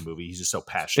he's had in the movie. He's just so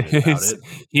passionate about it.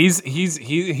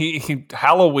 He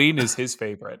Halloween is his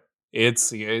favorite.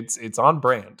 It's on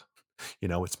brand.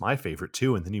 It's my favorite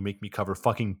too. And then you make me cover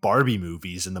fucking Barbie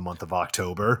movies in the month of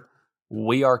October.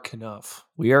 We are Knuff.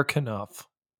 We are Knuff.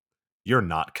 You're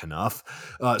not Knuff.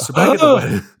 So back at the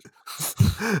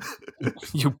wedding.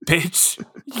 You bitch.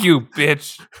 You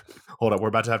bitch. Hold on, we're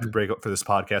about to have to break up for this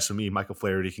podcast so me and Michael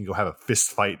Flaherty can go have a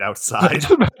fist fight outside.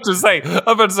 I'm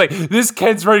about to say, this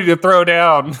kid's ready to throw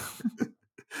down.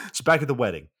 So back at the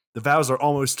wedding, the vows are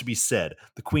almost to be said.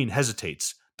 The queen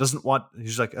hesitates.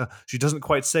 He's like, she doesn't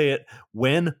quite say it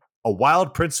when a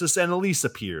wild Princess Annalise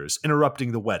appears,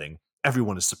 interrupting the wedding.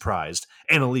 Everyone is surprised.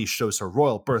 Annalise shows her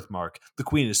royal birthmark. The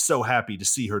queen is so happy to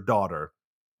see her daughter.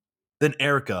 Then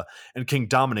Erica and King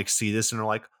Dominic see this and are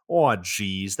like, oh,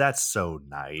 geez, that's so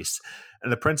nice.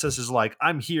 And the princess is like,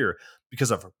 I'm here because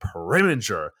of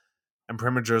Preminger. And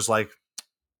Preminger's like,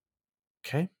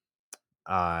 okay,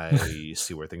 I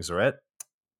see where things are at.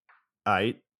 All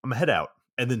right, I'm gonna head out.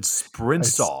 And then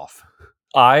sprints off.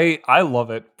 I love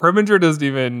it. Preminger doesn't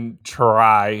even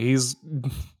try. He's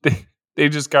they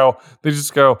just go,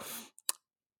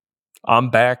 I'm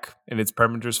back and it's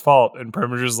Preminger's fault. And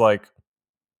Preminger's like,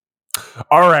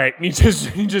 all right. And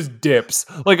he just dips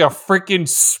like a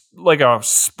freaking like a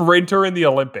sprinter in the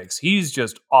Olympics. He's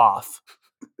just off.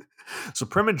 So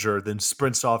Preminger then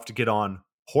sprints off to get on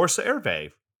Horse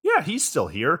Hervé. Yeah, he's still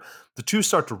here. The two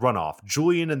start to run off.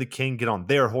 Julian and the king get on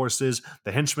their horses.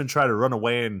 The henchmen try to run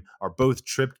away and are both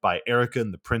tripped by Erica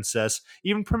and the princess.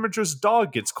 Even Preminger's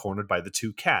dog gets cornered by the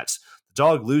two cats. The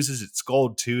dog loses its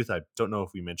gold tooth. I don't know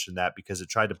if we mentioned that because it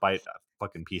tried to bite a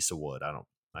fucking piece of wood. I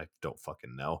don't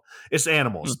fucking know. It's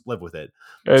animals. Live with it.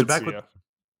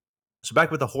 So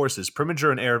back with the horses,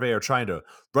 Preminger and Hervé are trying to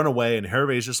run away, and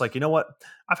Hervé is just like, you know what?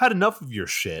 I've had enough of your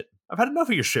shit.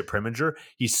 Preminger.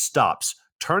 He stops,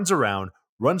 turns around,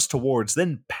 runs towards,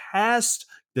 then past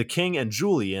the king and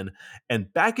Julian,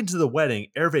 and back into the wedding.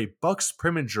 Hervé bucks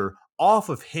Preminger off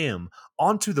of him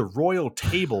onto the royal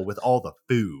table with all the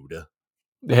food.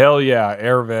 Hell yeah,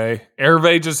 Hervé.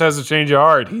 Hervé just has a change of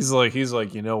heart. He's like,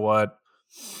 you know what?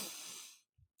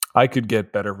 I could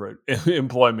get better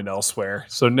employment elsewhere.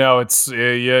 So now it's,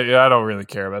 I don't really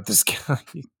care about this guy.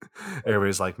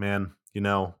 Everybody's like, man, you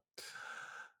know,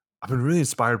 I've been really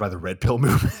inspired by the Red Pill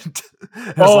movement.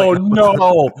 Oh, like,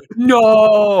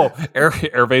 no.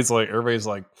 Hervé's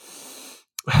like,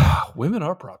 women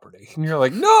are property. And you're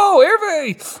like, no,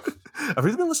 Hervé. I've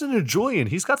really been listening to Julian.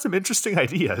 He's got some interesting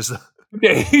ideas.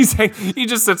 Yeah, he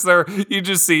just sits there. You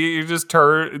just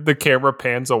turn the camera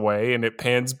pans away and it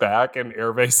pans back, and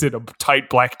Hervé's in a tight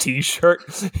black t-shirt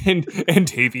and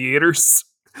aviators.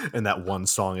 And that one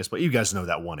song is, but you guys know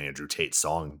that one Andrew Tate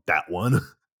song, that one.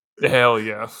 Hell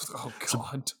yeah! Oh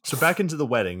god. So back into the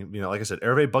wedding. Like I said,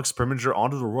 Hervé bucks Preminger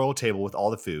onto the royal table with all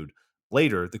the food.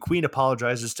 Later, the queen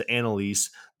apologizes to Annalise.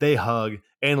 They hug.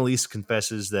 Annalise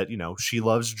confesses that, she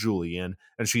loves Julian,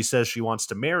 and she says she wants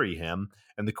to marry him.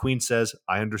 And the queen says,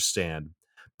 I understand,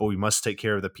 but we must take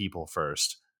care of the people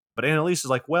first. But Annalise is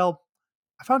like, well,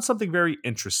 I found something very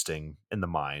interesting in the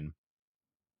mine.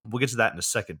 We'll get to that in a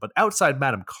second. But outside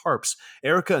Madame Carp's,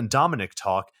 Erica and Dominic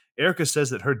talk. Erica says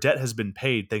that her debt has been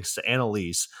paid thanks to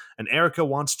Annalise, and Erica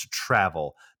wants to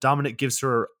travel. Dominic gives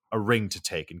her a ring to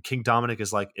take, and King Dominic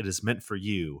is like, it is meant for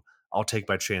you. I'll take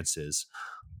my chances.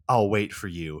 I'll wait for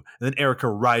you. And then Erica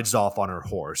rides off on her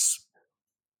horse.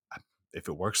 If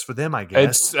it works for them, I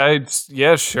guess.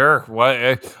 Yeah, sure.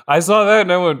 I saw that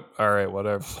and I went, all right,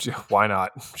 whatever. Why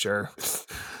not? Sure.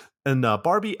 And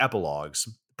Barbie epilogues.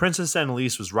 Princess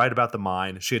Annalise was right about the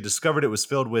mine. She had discovered it was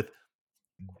filled with,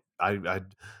 I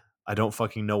don't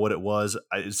fucking know what it was.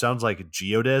 It sounds like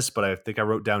geodes, but I think I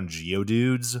wrote down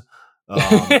geodudes.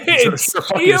 It's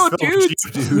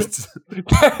Geodudes.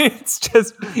 It's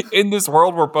just in this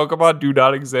world where Pokemon do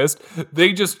not exist,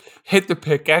 they just hit the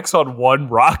pickaxe on one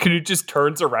rock and it just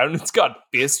turns around and it's got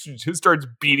fists and just starts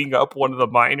beating up one of the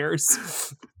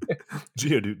miners.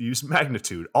 Geodude use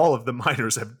magnitude. All of the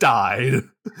miners have died.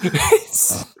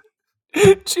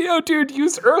 Geodude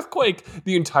used earthquake.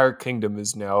 The entire kingdom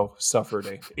has now suffered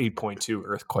a 8.2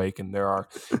 earthquake, and there are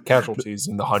casualties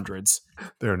in the hundreds.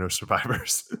 There are no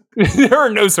survivors. There are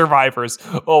no survivors.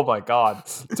 Oh my god!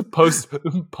 It's a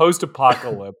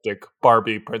post-apocalyptic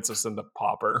Barbie Princess and the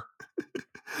Pauper.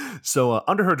 So,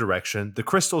 under her direction, the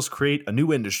crystals create a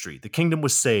new industry. The kingdom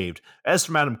was saved. As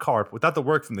for Madame Carp, without the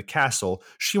work from the castle,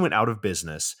 she went out of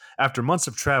business. After months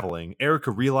of traveling,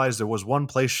 Erica realized there was one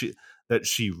place that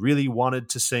she really wanted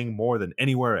to sing more than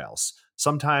anywhere else.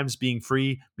 Sometimes being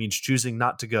free means choosing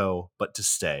not to go, but to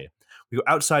stay. We go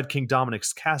outside King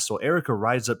Dominic's castle. Erica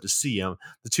rides up to see him.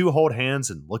 The two hold hands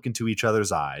and look into each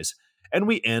other's eyes. And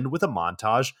we end with a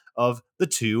montage of the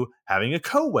two having a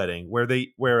co-wedding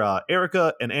where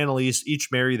Erica and Annalise each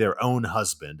marry their own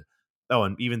husband. Oh,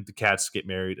 and even the cats get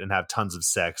married and have tons of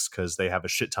sex because they have a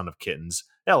shit ton of kittens.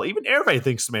 Hell, even Hervé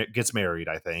gets married,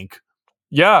 I think.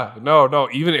 Yeah, no.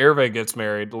 Even Hervé gets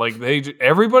married. Like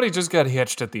everybody just got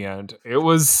hitched at the end. It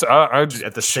was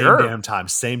at the same damn time,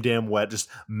 same damn just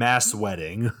mass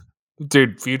wedding.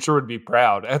 Dude, Future would be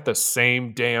proud at the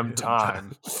same damn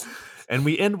time. And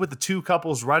we end with the two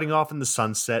couples riding off in the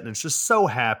sunset, and it's just so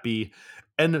happy.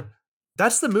 And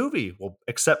That's the movie. Well,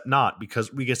 except not,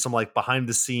 because we get some like behind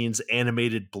the scenes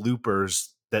animated bloopers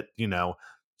that,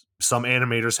 some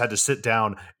animators had to sit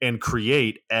down and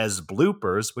create as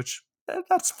bloopers, which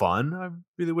that's fun. I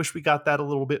really wish we got that a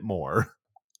little bit more.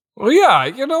 Well, yeah,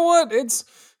 you know what? It's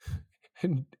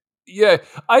yeah.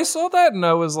 I saw that and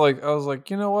I was like,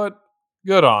 you know what?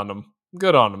 Good on them.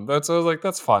 Good on them. I was like,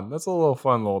 that's fun. That's a little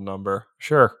fun little number.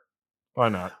 Sure, why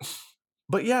not?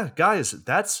 But yeah, guys,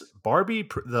 that's Barbie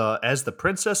the as the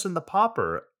princess and the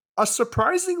pauper. A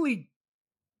surprisingly,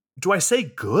 do I say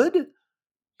good?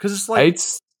 Because it's like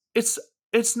It's it's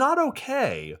it's not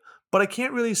okay, but I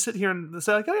can't really sit here and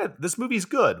say like, oh yeah, this movie's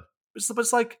good. But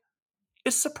it's like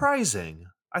it's surprising.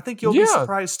 I think you'll be yeah,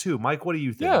 surprised too, Mike. What do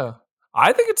you think? yeah.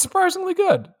 I think it's surprisingly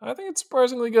good. I think it's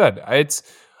surprisingly good. It's.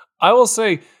 I will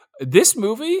say this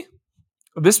movie.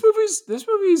 This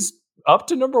movie's up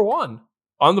to number one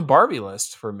on the Barbie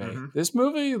list for me. Hmm. This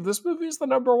movie is the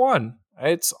number one.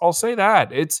 I'll say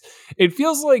that. It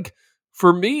feels like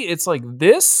for me, it's like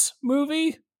this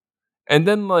movie and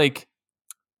then like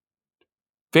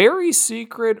Very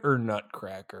Secret or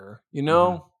Nutcracker.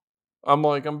 Hmm.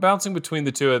 I'm bouncing between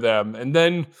the two of them, and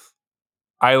then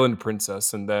Island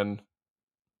Princess, and then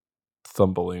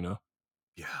Thumbelina.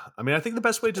 Yeah, I mean, I think the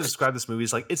best way to describe this movie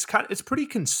is like it's pretty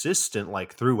consistent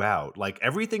like throughout. Like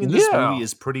everything in this movie Yeah,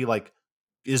 is pretty like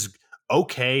is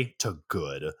okay to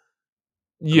good. And,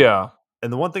 yeah,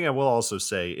 and the one thing I will also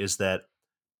say is that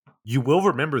you will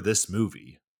remember this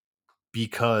movie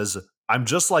because I'm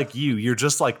just like you, you're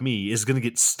just like me, is going to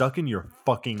get stuck in your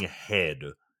fucking head.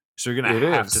 So you're going to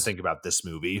it have to is. think about this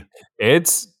movie.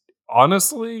 It's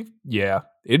honestly, yeah,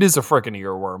 it is a freaking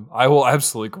earworm. I will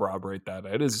absolutely corroborate that.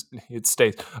 It is. It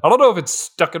stays. I don't know if it's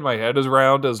stuck in my head as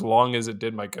long as it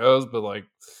did my goes, but like,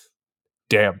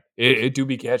 damn, it do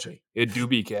be catchy. It do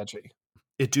be catchy.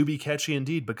 It do be catchy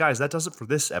indeed. But guys, that does it for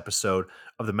this episode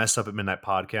of the Mess Up at Midnight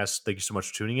podcast. Thank you so much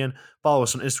for tuning in. Follow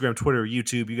us on Instagram, Twitter,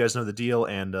 YouTube. You guys know the deal.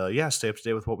 And yeah, stay up to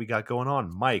date with what we got going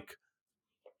on. Mike,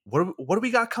 what do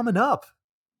we got coming up?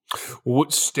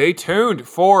 Stay tuned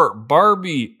for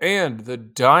Barbie and the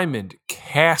Diamond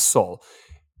Castle.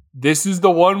 This is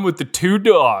the one with the two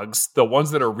dogs, the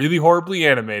ones that are really horribly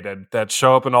animated that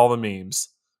show up in all the memes.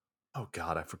 Oh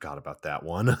God, I forgot about that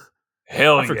one.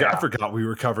 Hell I yeah. forgot we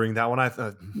were covering that one. I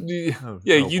thought, Yeah, oh boy.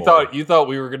 you thought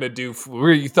we were gonna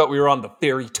you thought we were on the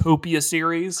Fairytopia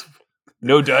series?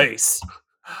 No dice.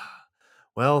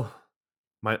 Well,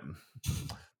 my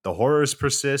the horrors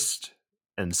persist,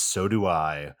 and so do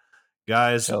I.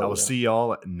 Guys, I Hell will yeah. see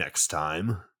y'all next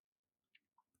time.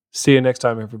 See you next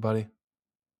time, everybody.